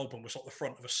of the album was like the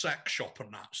front of a sex shop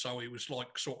and that. So he was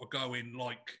like sort of going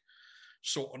like.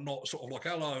 Not like,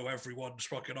 hello, everyone's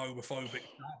fucking homophobic.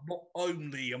 Not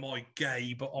only am I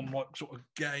gay, but I'm like sort of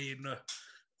gay on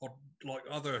like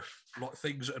other like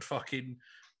things that would fucking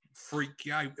freak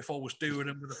you out if I was doing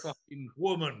them with a fucking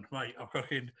woman, mate. I'm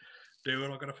fucking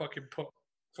I'm gonna fucking put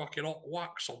fucking hot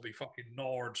wax on me fucking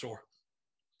nards or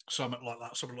something like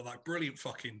that. Brilliant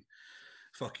fucking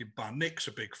band. Nick's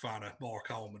a big fan of Mark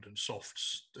Almond and Soft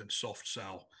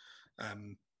Cell. But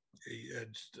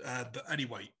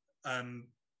anyway.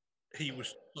 He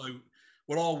was so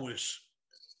when I was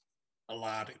a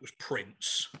lad, it was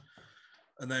Prince,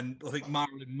 and then I think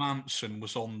Marilyn Manson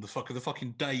was on the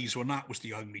fucking days when that was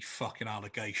the only fucking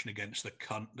allegation against the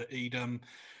cunt that he'd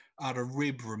had a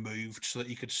rib removed so that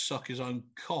he could suck his own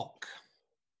cock.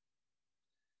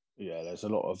 Yeah, there's a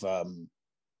lot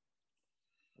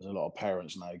of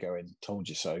parents now going, "Told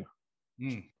you so."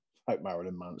 Like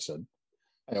Marilyn Manson.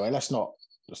 Anyway, let's not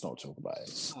talk about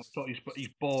it. He's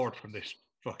bored from this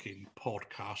fucking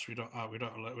podcast. We don't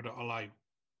allow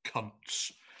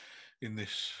cunts in the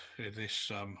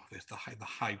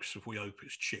house if we hope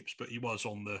it's chips. But he was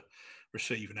on the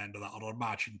receiving end of that, and I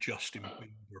imagine Justin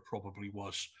Bieber probably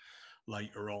was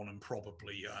later on, and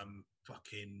probably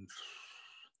fucking.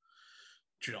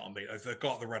 Do you know what I mean? They've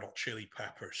got the Red Hot Chili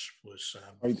Peppers was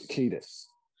Kiedis.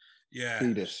 Yeah.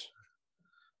 Kiedis.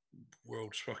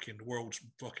 World's fucking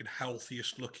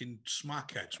healthiest looking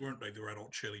smackheads, weren't they? The Red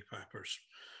Hot Chili Peppers.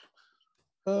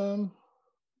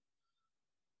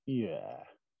 Yeah.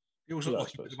 It was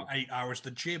like you did about 8 hours at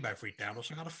the gym every day. I was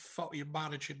like, how the fuck are you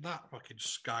managing that? Fucking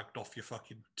skagged off your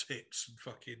fucking tits and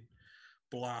fucking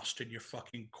blasting your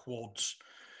fucking quads.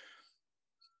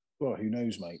 Well, who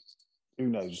knows, mate? Who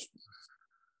knows?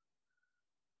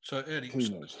 So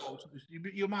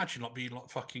you imagine like being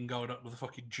like fucking going up with the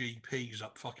fucking GPs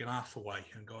up fucking Hathaway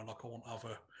and going like, I want to have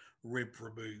a rib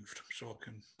removed so I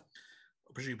can.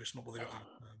 I presume it's not what they got.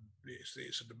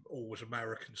 It's always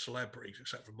American celebrities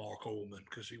except for Mark Allman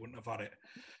because he wouldn't have had it.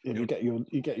 Yeah, you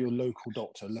get your local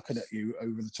doctor looking at you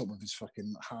over the top of his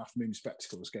fucking half moon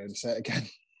spectacles, going, "Say it again."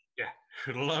 Yeah,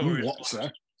 lower what,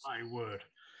 sir? I would.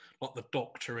 Like the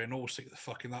Doctor in also the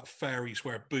fucking that Fairies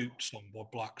Wear Boots song by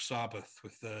Black Sabbath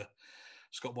with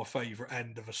it's got my favourite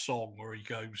end of a song where he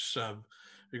goes so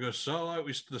it was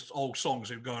the old songs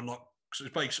him going like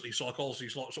it's basically like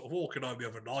Ozzy's like sort of walking home the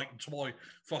other night and to my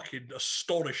fucking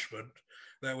astonishment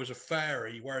there was a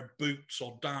fairy wearing boots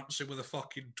on dancing with a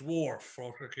fucking dwarf,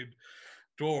 or fucking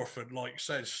dwarf, and like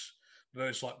says,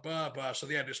 there's like bah. So at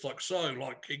the end, it's like, so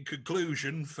like in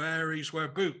conclusion, fairies wear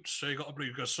boots. So you got to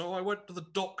believe. He goes, so I went to the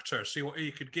doctor, see what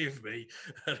he could give me,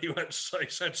 and he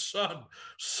said,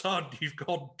 son, you've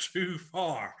gone too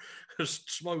far, because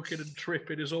smoking and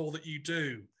tripping is all that you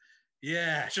do.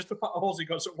 Yeah, it's just the fact Ozzy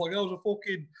got something like, I was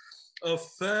a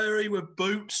fairy with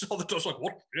boots on the door. It's like,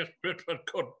 what? Yes,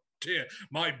 God dear,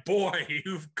 my boy,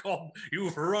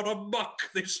 you've run amok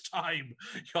this time,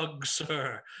 young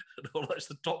sir. And all that's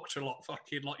the doctor, like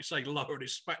fucking, like you say, lowering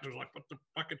his spectacles, like, but the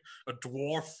fucking a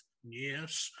dwarf,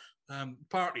 yes.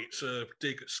 Partly it's a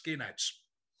dig at skinheads.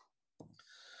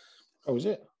 Oh, is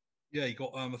it? Yeah, he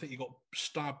got. I think he got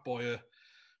stabbed by a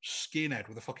skinhead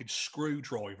with a fucking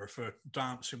screwdriver for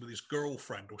dancing with his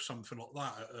girlfriend or something like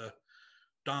that at a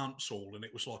dance hall, and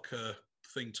it was like a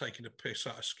thing taking a piss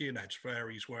out of skinheads.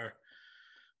 Fairies wear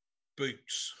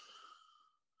boots.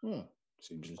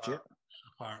 Seems legit.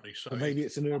 Apparently, so Or maybe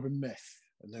it's an urban myth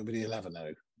and nobody will ever know.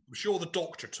 I'm sure the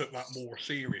doctor took that more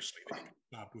seriously than he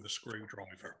stabbed with a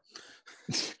screwdriver.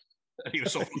 And he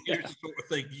was sort of, here's the sort of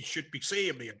thing you should be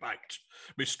seeing me about,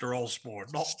 Mr. Osborne,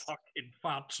 not fucking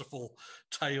fanciful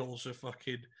tales of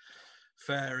fucking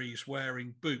fairies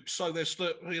wearing boots. So there's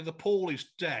the Paul is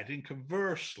dead, and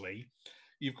conversely,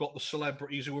 you've got the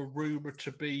celebrities who are rumoured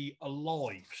to be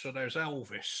alive. So there's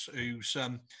Elvis, who's,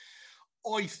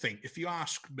 I think, if you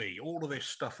ask me, all of this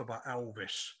stuff about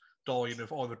Elvis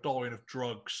either dying of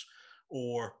drugs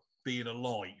or being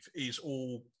alive is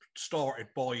all started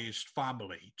by his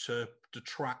family to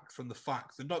detract from the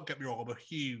fact that, don't get me wrong, I'm a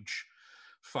huge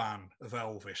fan of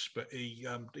Elvis, but he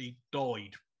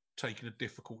died taking a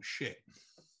difficult shit.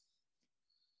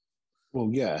 Well,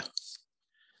 yeah.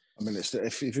 I mean, it's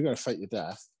if you're going to fake your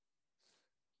death,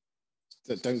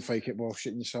 don't fake it while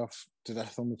shitting yourself to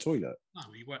death on the toilet. No,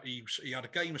 he had a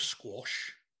game of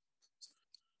squash,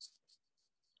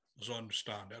 as I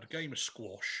understand it. Had a game of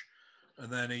squash,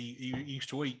 and then he used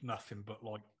to eat nothing but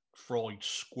like fried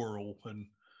squirrel and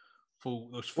full.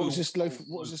 What was this loaf?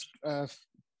 What was this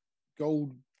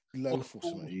gold loaf or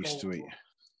something he used to eat?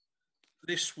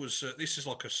 This is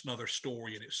like another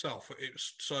story in itself.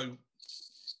 It's so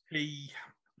he.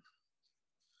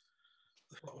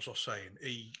 What was I saying?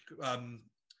 He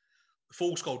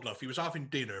Fool's Gold Loaf. He was having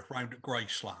dinner round at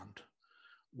Graceland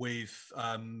with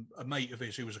a mate of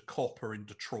his who was a copper in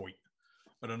Detroit,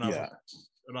 and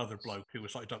another bloke who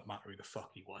was like, it don't matter who the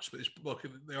fuck he was, but this bloke,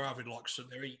 they're having like, so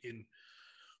they're eating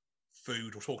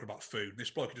food or talking about food. And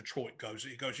this bloke in Detroit goes,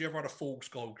 you ever had a Fool's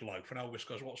Gold Loaf? And Elvis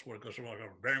goes, what's one? He goes, well,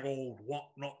 dang old what?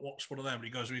 Not what's one of them? And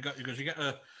he goes, you get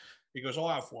a. He goes,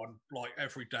 I have one like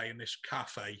every day in this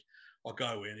cafe I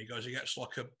go in. He goes, he gets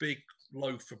like a big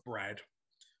loaf of bread,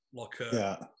 like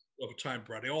a town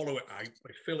bread. They hollow it out.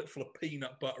 They fill it full of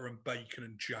peanut butter and bacon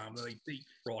and jam. Then they deep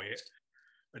fry it,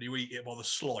 and you eat it by the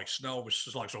slice. And Elvis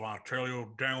is like, so I'll tell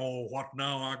you, damn old what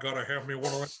now? I gotta have me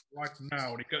one of them right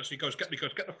now. And he goes, get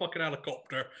the fucking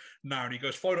helicopter now. And he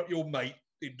goes, phone up your mate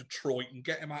in Detroit and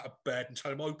get him out of bed and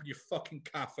tell him open your fucking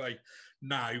cafe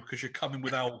now because you're coming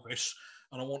with Elvis.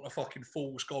 And I want a fucking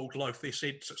Fool's Gold Loaf this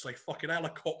instance. They fucking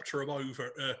helicopter him over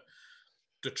to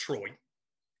Detroit.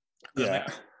 Yeah.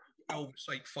 Elvis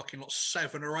ate fucking like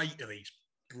 7 or 8 of these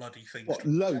bloody things. What,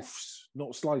 loaves,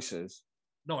 not slices?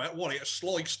 No, what, he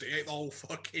sliced it. He ate the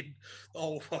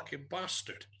whole fucking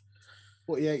bastard.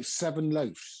 What, he ate 7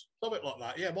 loaves? Something like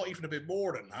that. Yeah, might even have been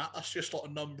more than that. That's just like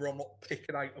a number I'm not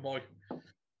picking out of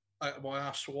my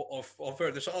ass. What I've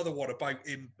heard. There's another one about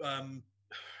him.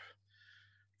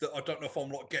 That I don't know if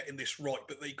I'm not getting this right,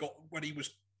 but they got when he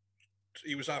was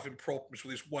having problems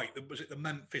with his weight. Was it the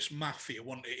Memphis Mafia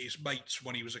wanted his mates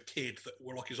when he was a kid that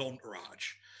were like his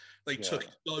entourage? They took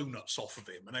his donuts off of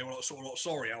him, and they were like, sort of like,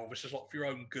 sorry, Elvis, it's like for your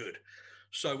own good.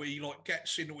 So he like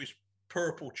gets into his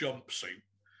purple jumpsuit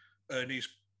and his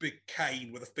big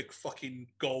cane with a big fucking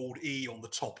gold E on the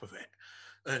top of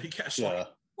it, and he gets like.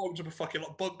 Up a fucking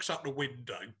like bunks out the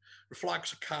window,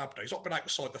 flags a cab day. He's not been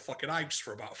outside the fucking house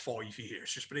for about 5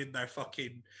 years. Just been in there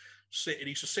fucking sitting.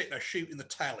 He's just sitting there shooting the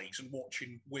tallies and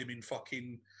watching women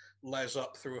fucking les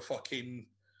up through a fucking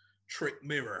trick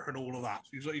mirror and all of that.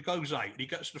 So he goes out and he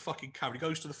gets to the fucking cab. He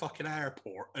goes to the fucking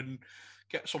airport and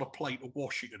gets on a plane to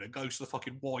Washington and goes to the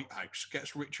fucking White House.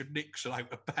 Gets Richard Nixon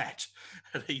out of bed,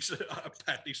 and he's out of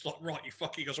bed. He's like, right, you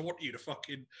fucking goes, I want you to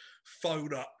fucking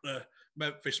phone up the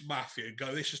Memphis Mafia and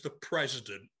go, this is the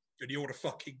president, and you ought to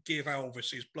fucking give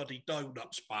Elvis his bloody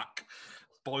donuts back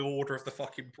by order of the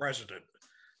fucking president.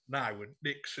 Now, and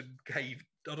Nixon gave,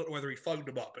 I don't know whether he phoned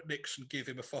him up, but Nixon gave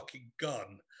him a fucking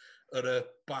gun and a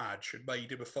badge and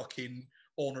made him a fucking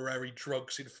honorary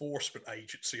drugs enforcement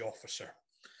agency officer.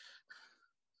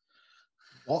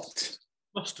 What?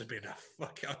 Must have been a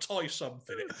fucking. I'll tell you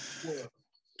something. It's worth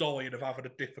dying of having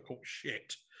a difficult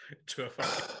shit to a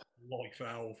fucking life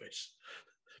Elvis.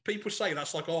 People say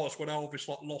that's like, oh, it's when Elvis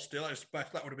like lost it.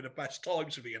 That would have been the best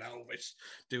times of being Elvis,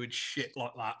 doing shit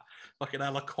like that, fucking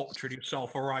helicoptering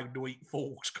himself around to eat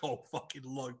forks, cold fucking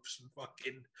loaves, and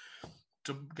fucking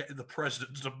to getting the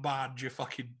president to demand your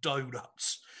fucking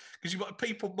donuts. Because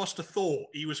people must have thought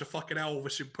he was a fucking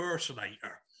Elvis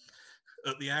impersonator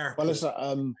at the airport. Well, is that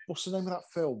what's the name of that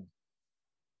film?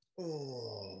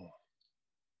 Oh,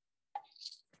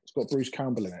 it's got Bruce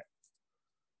Campbell in it.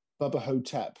 Bubba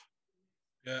Hotep.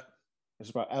 Yeah. It's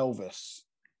about Elvis.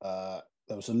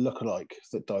 There was a lookalike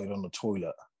that died on the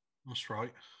toilet. That's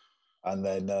right. And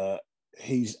then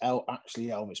he's actually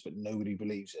Elvis, but nobody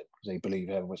believes him because they believe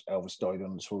Elvis died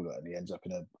on the toilet, and he ends up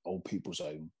in an old people's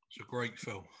home. It's a great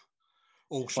film.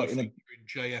 Also featuring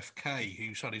JFK,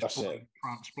 who's had his brain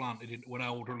transplanted into an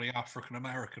elderly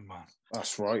African-American man.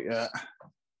 That's right, yeah.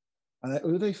 And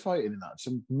who are they fighting in that?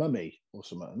 Some mummy or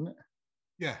something, isn't it?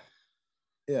 Yeah.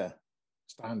 Yeah.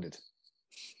 Standard.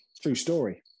 True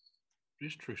story. It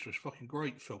is true. It's fucking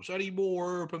great films. Any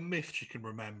more urban myths you can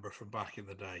remember from back in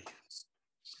the day?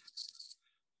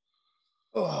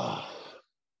 Oh.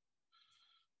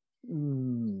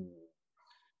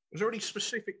 Was there any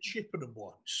specific Chippenham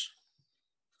ones?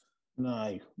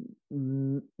 No,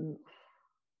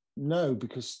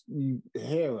 because you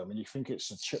hear them and you think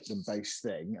it's a Chippenham-based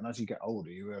thing, and as you get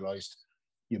older, you realise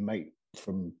your mate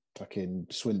from fucking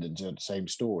Swindon's heard the same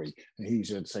story, and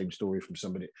he's heard the same story from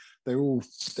somebody. They're all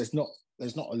there's not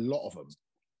a lot of them.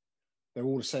 They're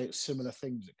all the same similar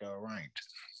things that go around.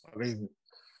 I mean,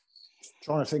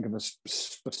 trying to think of a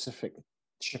specific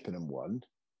Chippenham one.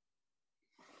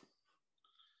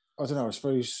 I don't know. I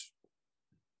suppose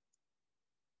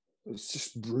it's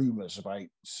just rumours about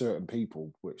certain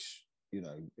people, which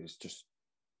is just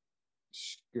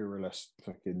scurrilous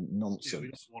fucking nonsense. Yeah, we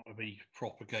don't want to be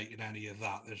propagating any of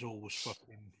that. There's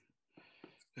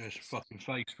fucking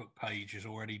Facebook pages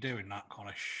already doing that kind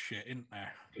of shit, isn't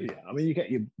there? Yeah, I mean, you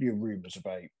get your rumours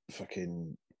about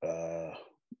fucking. I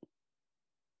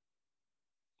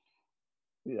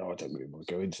don't really want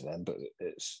to go into them, but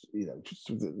it's just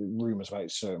the rumours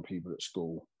about certain people at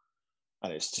school,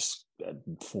 and it's just a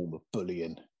form of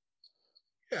bullying.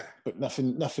 Yeah, but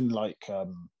nothing like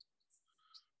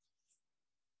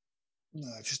no,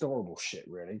 just horrible shit,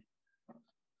 really.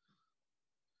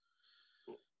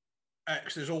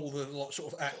 There's all the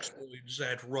sort of X, Y, and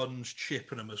Z runs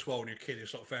Chippenham as well. And your kid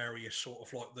is like various sort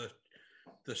of like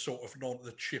the sort of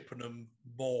the Chippenham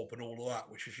mob and all of that,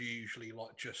 which is usually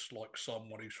like just like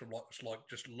someone who's from like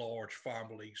just large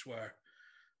families where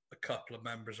a couple of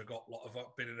members have got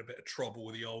been in a bit of trouble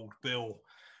with the old bill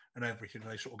and everything.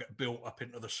 And they sort of get built up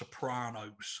into the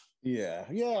Sopranos. Yeah.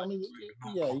 I mean,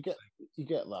 yeah, you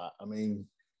get that. I mean,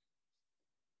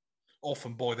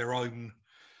 often by their own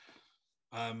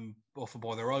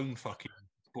fucking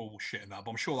bullshit and that.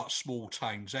 But I'm sure that's small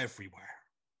towns everywhere.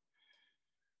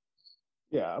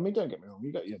 Yeah, I mean, don't get me wrong.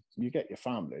 You get your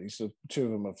families. So two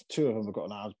of them have got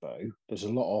an ASBO. There's a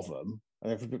lot of them,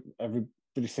 and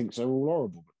everybody thinks they're all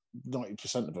horrible. But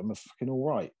 90% of them are fucking all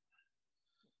right.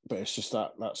 But it's just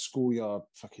that schoolyard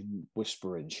fucking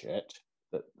whispering shit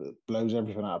that blows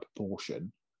everything out of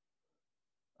proportion,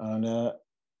 and do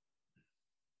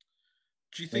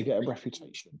you think they get a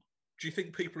reputation? Do you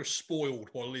think people are spoiled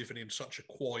by living in such a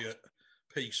quiet,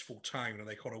 peaceful town, and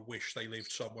they kind of wish they lived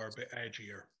somewhere a bit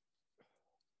edgier?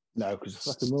 No, because the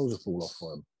fucking wheels will fall off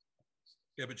for them.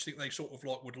 Yeah, but do you think they sort of they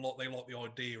like the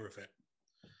idea of it?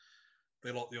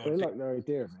 They like the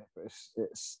idea of it, but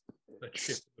it's the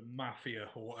chip, the mafia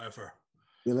or whatever.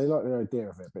 Yeah, they like the idea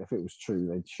of it, but if it was true,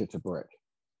 they'd shit a brick.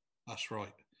 That's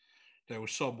right. There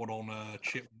was someone on a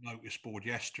chip notice board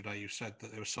yesterday who said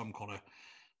that there was some kind of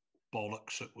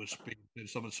bollocks that was being.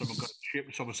 Someone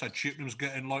said Chippenham's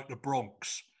getting like the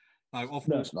Bronx. Now, I've walked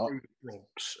through the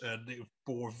Bronx, and it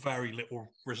bore very little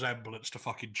resemblance to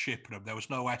fucking Chippenham. There was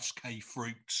no SK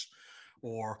fruits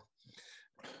or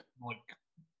like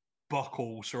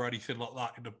Buckles or anything like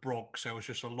that in the Bronx. There was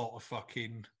just a lot of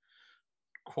fucking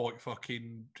quite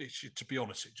fucking. To be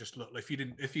honest, it just looked. If you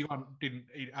didn't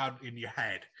add in your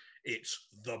head, it's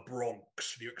the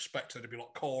Bronx. You expect there to be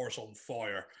like cars on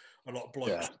fire, a lot of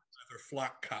blokes with leather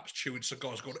flat caps chewing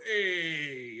cigars, going,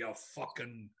 "Hey, you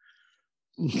fucking."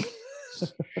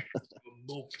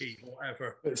 Monkey,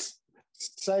 whatever. It's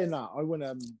saying that I went.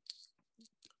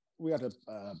 We had it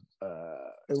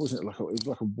wasn't like it was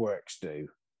like a works do,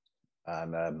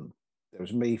 and there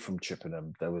was me from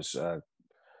Chippenham. There was a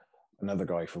another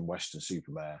guy from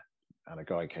Weston-super-Mare, and a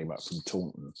guy came up from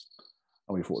Taunton,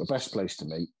 and we thought the best place to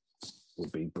meet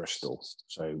would be Bristol.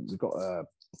 So we got an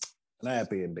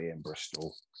Airbnb in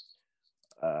Bristol,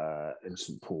 in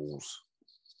St Paul's.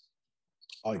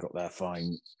 I got there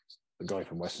fine. The guy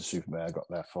from Weston-super-Mare got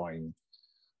there fine.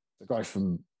 The guy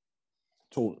from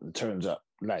Taunton turns up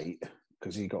late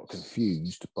because he got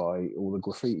confused by all the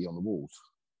graffiti on the walls.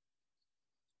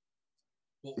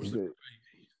 What was the graffiti?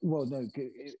 Well, no,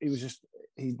 it was just,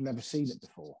 he'd never seen it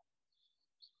before.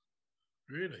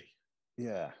 Really?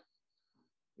 Yeah.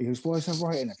 He goes, why is there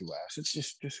writing everywhere? I said,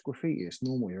 it's just graffiti. It's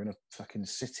normal. You're in a fucking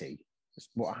city. It's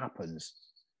what happens.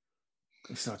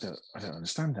 He said, I don't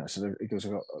understand that. So he goes, I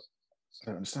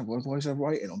don't understand. Why is there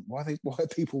writing on? Why are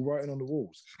people writing on the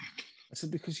walls? I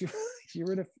said, because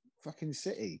you're in a fucking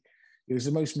city. It was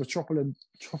the most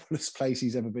metropolis place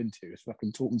he's ever been to. It's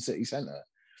fucking Taunton City Centre.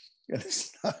 And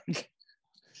it's like,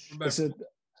 it was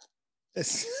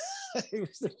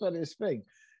the funniest thing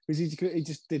because he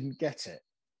just didn't get it.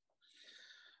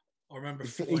 I remember he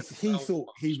thought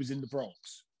he was in the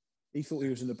Bronx. He thought he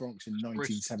was in the Bronx in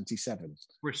 1977.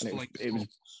 Bristol. It was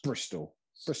Bristol.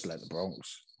 Bristol at the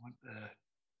Bronx. I went to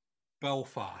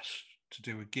Belfast to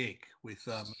do a gig with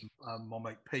my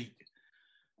mate Pete.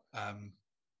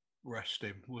 Rest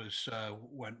him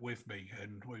went with me,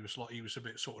 and he was a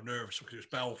bit sort of nervous because it was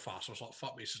Belfast. I was like,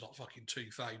 fuck me, this is like fucking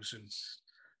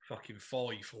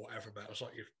 2005 or whatever. But I was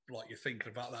you're thinking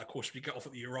about that. Of course, when you get off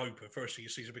at the Europa, first thing you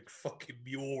see is a big fucking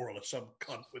mural of some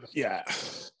cunt with a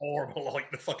horrible like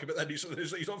the fucking. But then he's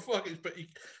like fucking. But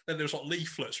then there's like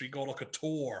leaflets. We go like a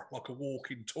tour, like a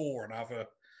walking tour, and have a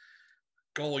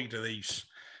guide of these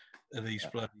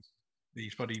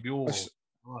bloody murals.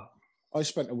 I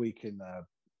spent a week in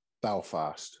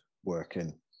Belfast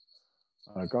working.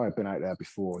 A guy had been out there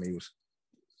before, and he was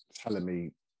telling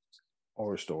me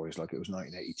horror stories like it was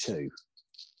 1982.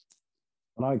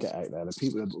 And I get out there, the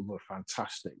people were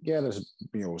fantastic. Yeah, there's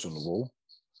murals on the wall.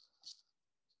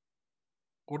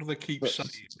 What do they keep saying?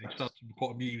 They start some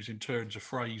quite amusing turns of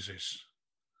phrases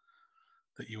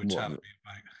that you were telling me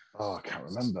about. Oh, I can't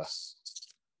remember.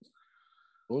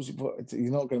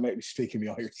 You're not going to make me speak in the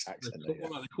Irish accent. They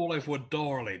call everyone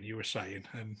darling, you were saying.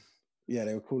 And yeah,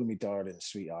 they were calling me darling,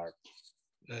 sweetheart.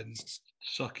 And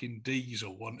sucking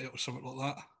diesel, wasn't it, or something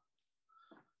like that?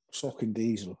 Sucking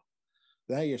diesel.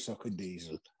 There you're sucking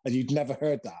diesel. And you'd never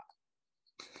heard that.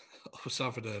 I was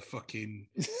having a fucking...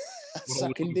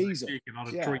 sucking diesel. I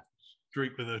had a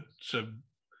drink with some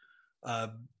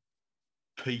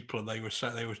people, and they were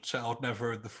saying I'd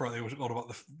never heard the phrase. They was on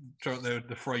about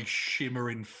the phrase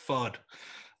 "shimmering fud"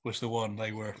 was the one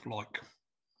they were like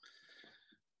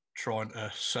trying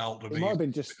to sell to me. It might have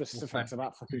been just specific to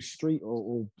that fucking street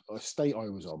or state I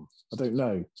was on. I don't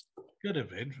know. Could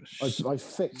have been. I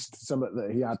fixed something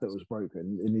that he had that was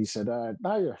broken, and he said,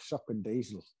 "Now you're sucking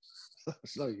diesel." I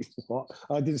was like, what?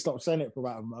 I didn't stop saying it for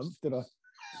about a month, did I?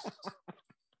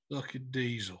 Sucking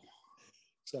diesel.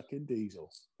 Sucking diesel.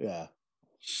 Yeah.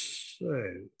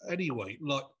 So anyway,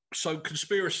 so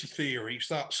conspiracy theories,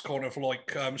 that's kind of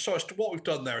like so as to what we've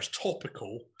done there is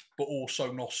topical but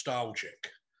also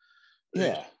nostalgic.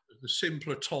 Yeah. The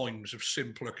simpler times of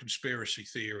simpler conspiracy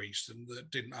theories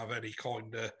that didn't have any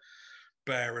kind of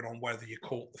bearing on whether you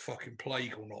caught the fucking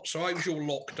plague or not. So how was your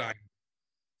lockdown,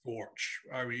 Fortch?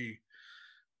 How are you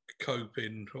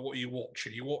coping? What are you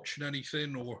watching? Are you watching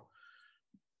anything or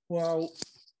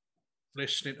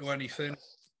listening to anything?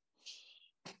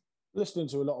 Listening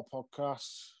to a lot of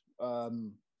podcasts.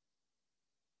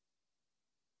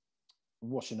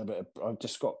 Watching a bit of, I've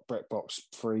just got BritBox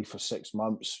free for 6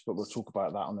 months, but we'll talk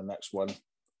about that on the next one.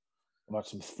 I've had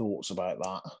some thoughts about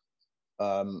that.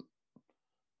 I'm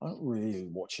not really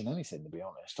watching anything, to be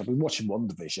honest. I've been watching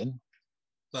WandaVision.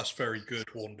 That's very good,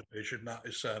 WandaVision. That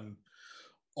is,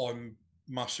 I'm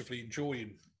massively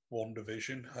enjoying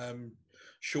WandaVision.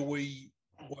 Shall we?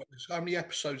 How many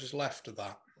episodes is left of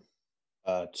that?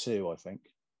 2, I think.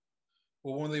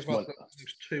 Well, one of these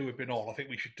 2 have been on. I think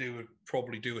we should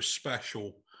probably do a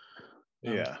special.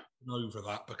 Over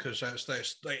that because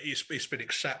it's been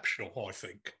exceptional. I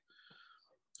think.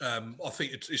 I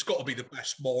think it's got to be the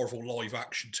best Marvel live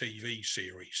action TV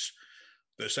series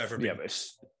that's ever been. Yeah, but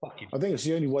I think it's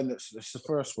the only one it's the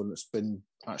first one that's been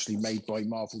actually made by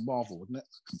Marvel, isn't it?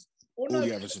 Well, no,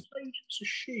 Agents of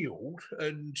S.H.I.E.L.D.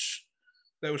 and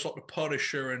there was like the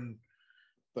Punisher and.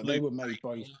 But they were made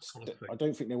by. I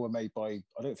don't think they were made by.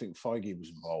 I don't think Feige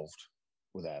was involved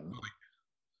with them. Right.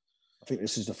 I think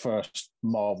this is the first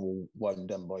Marvel one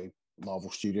done by Marvel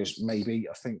Studios. Maybe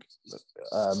I think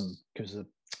because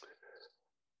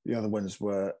the other ones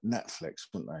were Netflix,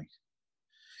 weren't they?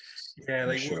 Yeah,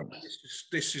 they were. Sure.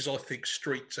 This is, I think,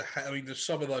 streets ahead. I mean,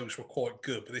 some of those were quite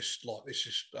good, but this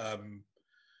is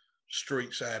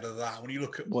streets ahead of that. When you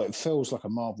look at, Well, it feels like a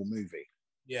Marvel movie.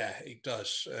 yeah, it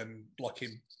does, and like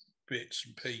in bits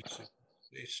and pieces,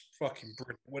 it's fucking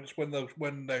brilliant. When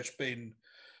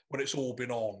it's all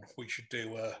been on, we should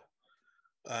do a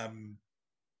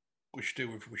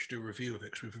review of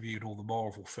it because we've reviewed all the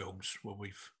Marvel films when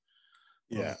we've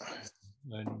Yeah.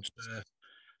 and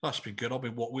that's been good. We've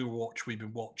been watching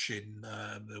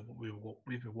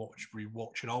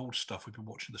rewatching old stuff. We've been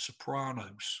watching The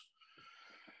Sopranos,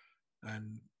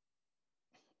 and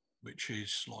which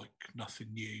is like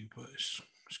nothing new, but it's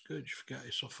good. You forget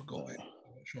it. So I forgot it.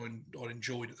 I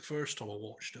enjoyed it the first time I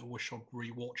watched it. I wish I'd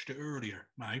rewatched it earlier.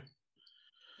 Now,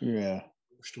 Yeah.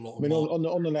 watched a lot I of. mean,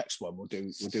 on the next one, we'll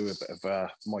do a bit of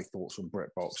my thoughts on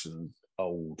BritBox and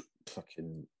old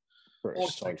fucking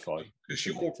British sci-fi. Because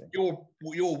you're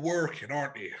working,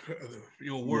 aren't you?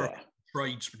 You're working, Yeah.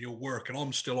 tradesman. You're working.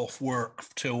 I'm still off work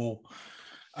till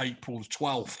April the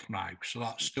 12th now, so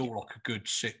that's still like a good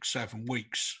 6-7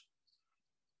 weeks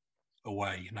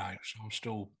away now. So I'm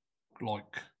still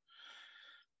like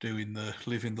living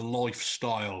the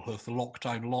lifestyle of the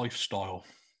lockdown lifestyle.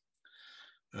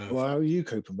 Well, how are you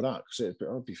coping with that? Because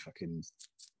I'd be fucking.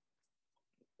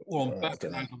 Well, I'm better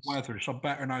now the weather's. I'm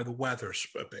better now the weather's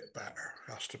a bit better,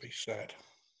 has to be said.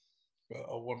 But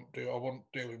I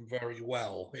wasn't doing very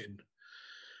well in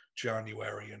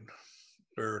January and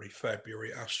early February,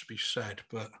 it has to be said.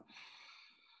 But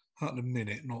at the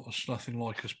minute, it's nothing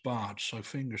like as bad. So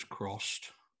fingers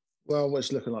crossed. Well,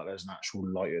 it's looking like there's an actual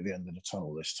light at the end of the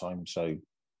tunnel this time. So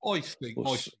I think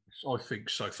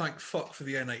so. Thank fuck for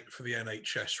the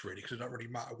NHS really, because it don't really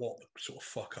matter what sort of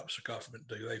fuck ups the government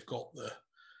do. They've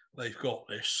got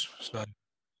this. So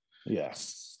yeah,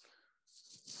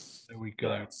 there we go.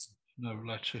 Yeah. No,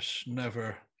 let us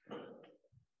never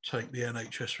take the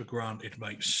NHS for granted,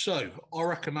 mate. So I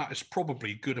reckon that is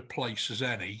probably good a place as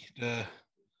any.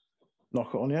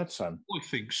 Knock it on the head, Sam. I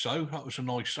think so. That was a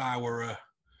nice hour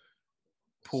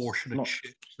portion of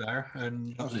chips there,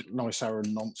 and that was a nice hour of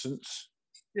nonsense.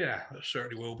 Yeah, it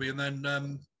certainly will be. And then,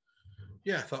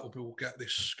 we'll get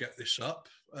this up,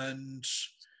 and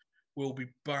we'll be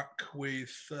back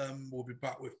with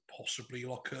possibly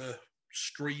like a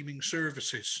streaming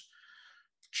services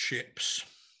chips.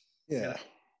 Yeah.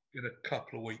 In a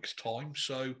couple of weeks' time.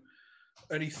 So,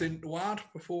 anything to add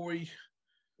before we?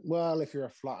 Well, if you're a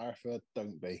flat earther,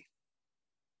 don't be.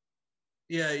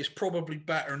 Yeah, it's probably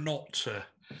better not to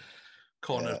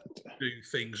kind of do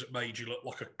things that made you look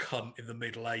like a cunt in the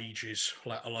Middle Ages,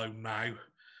 let alone now.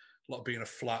 Like being a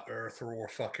flat earther or a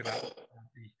fucking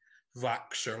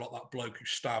vaxxer, like that bloke who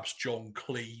stabs John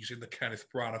Cleese in the Kenneth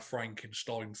Branagh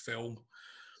Frankenstein film.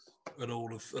 And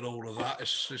all of that.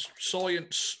 It's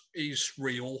science is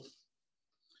real,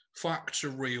 facts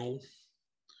are real,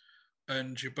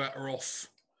 and you're better off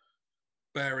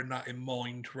bearing that in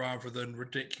mind rather than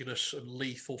ridiculous and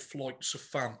lethal flights of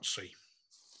fancy.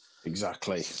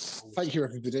 Exactly. Thank you,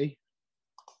 everybody.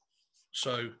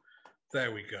 So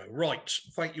there we go. Right.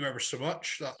 Thank you ever so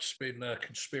much. That's been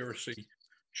Conspiracy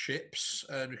Chips,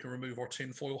 and we can remove our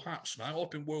tinfoil hats now. I've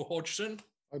been Will Hodgson.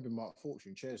 I've been Mark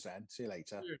Fortune. Cheers, then. See you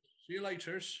later. See you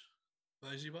later.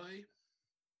 Bye.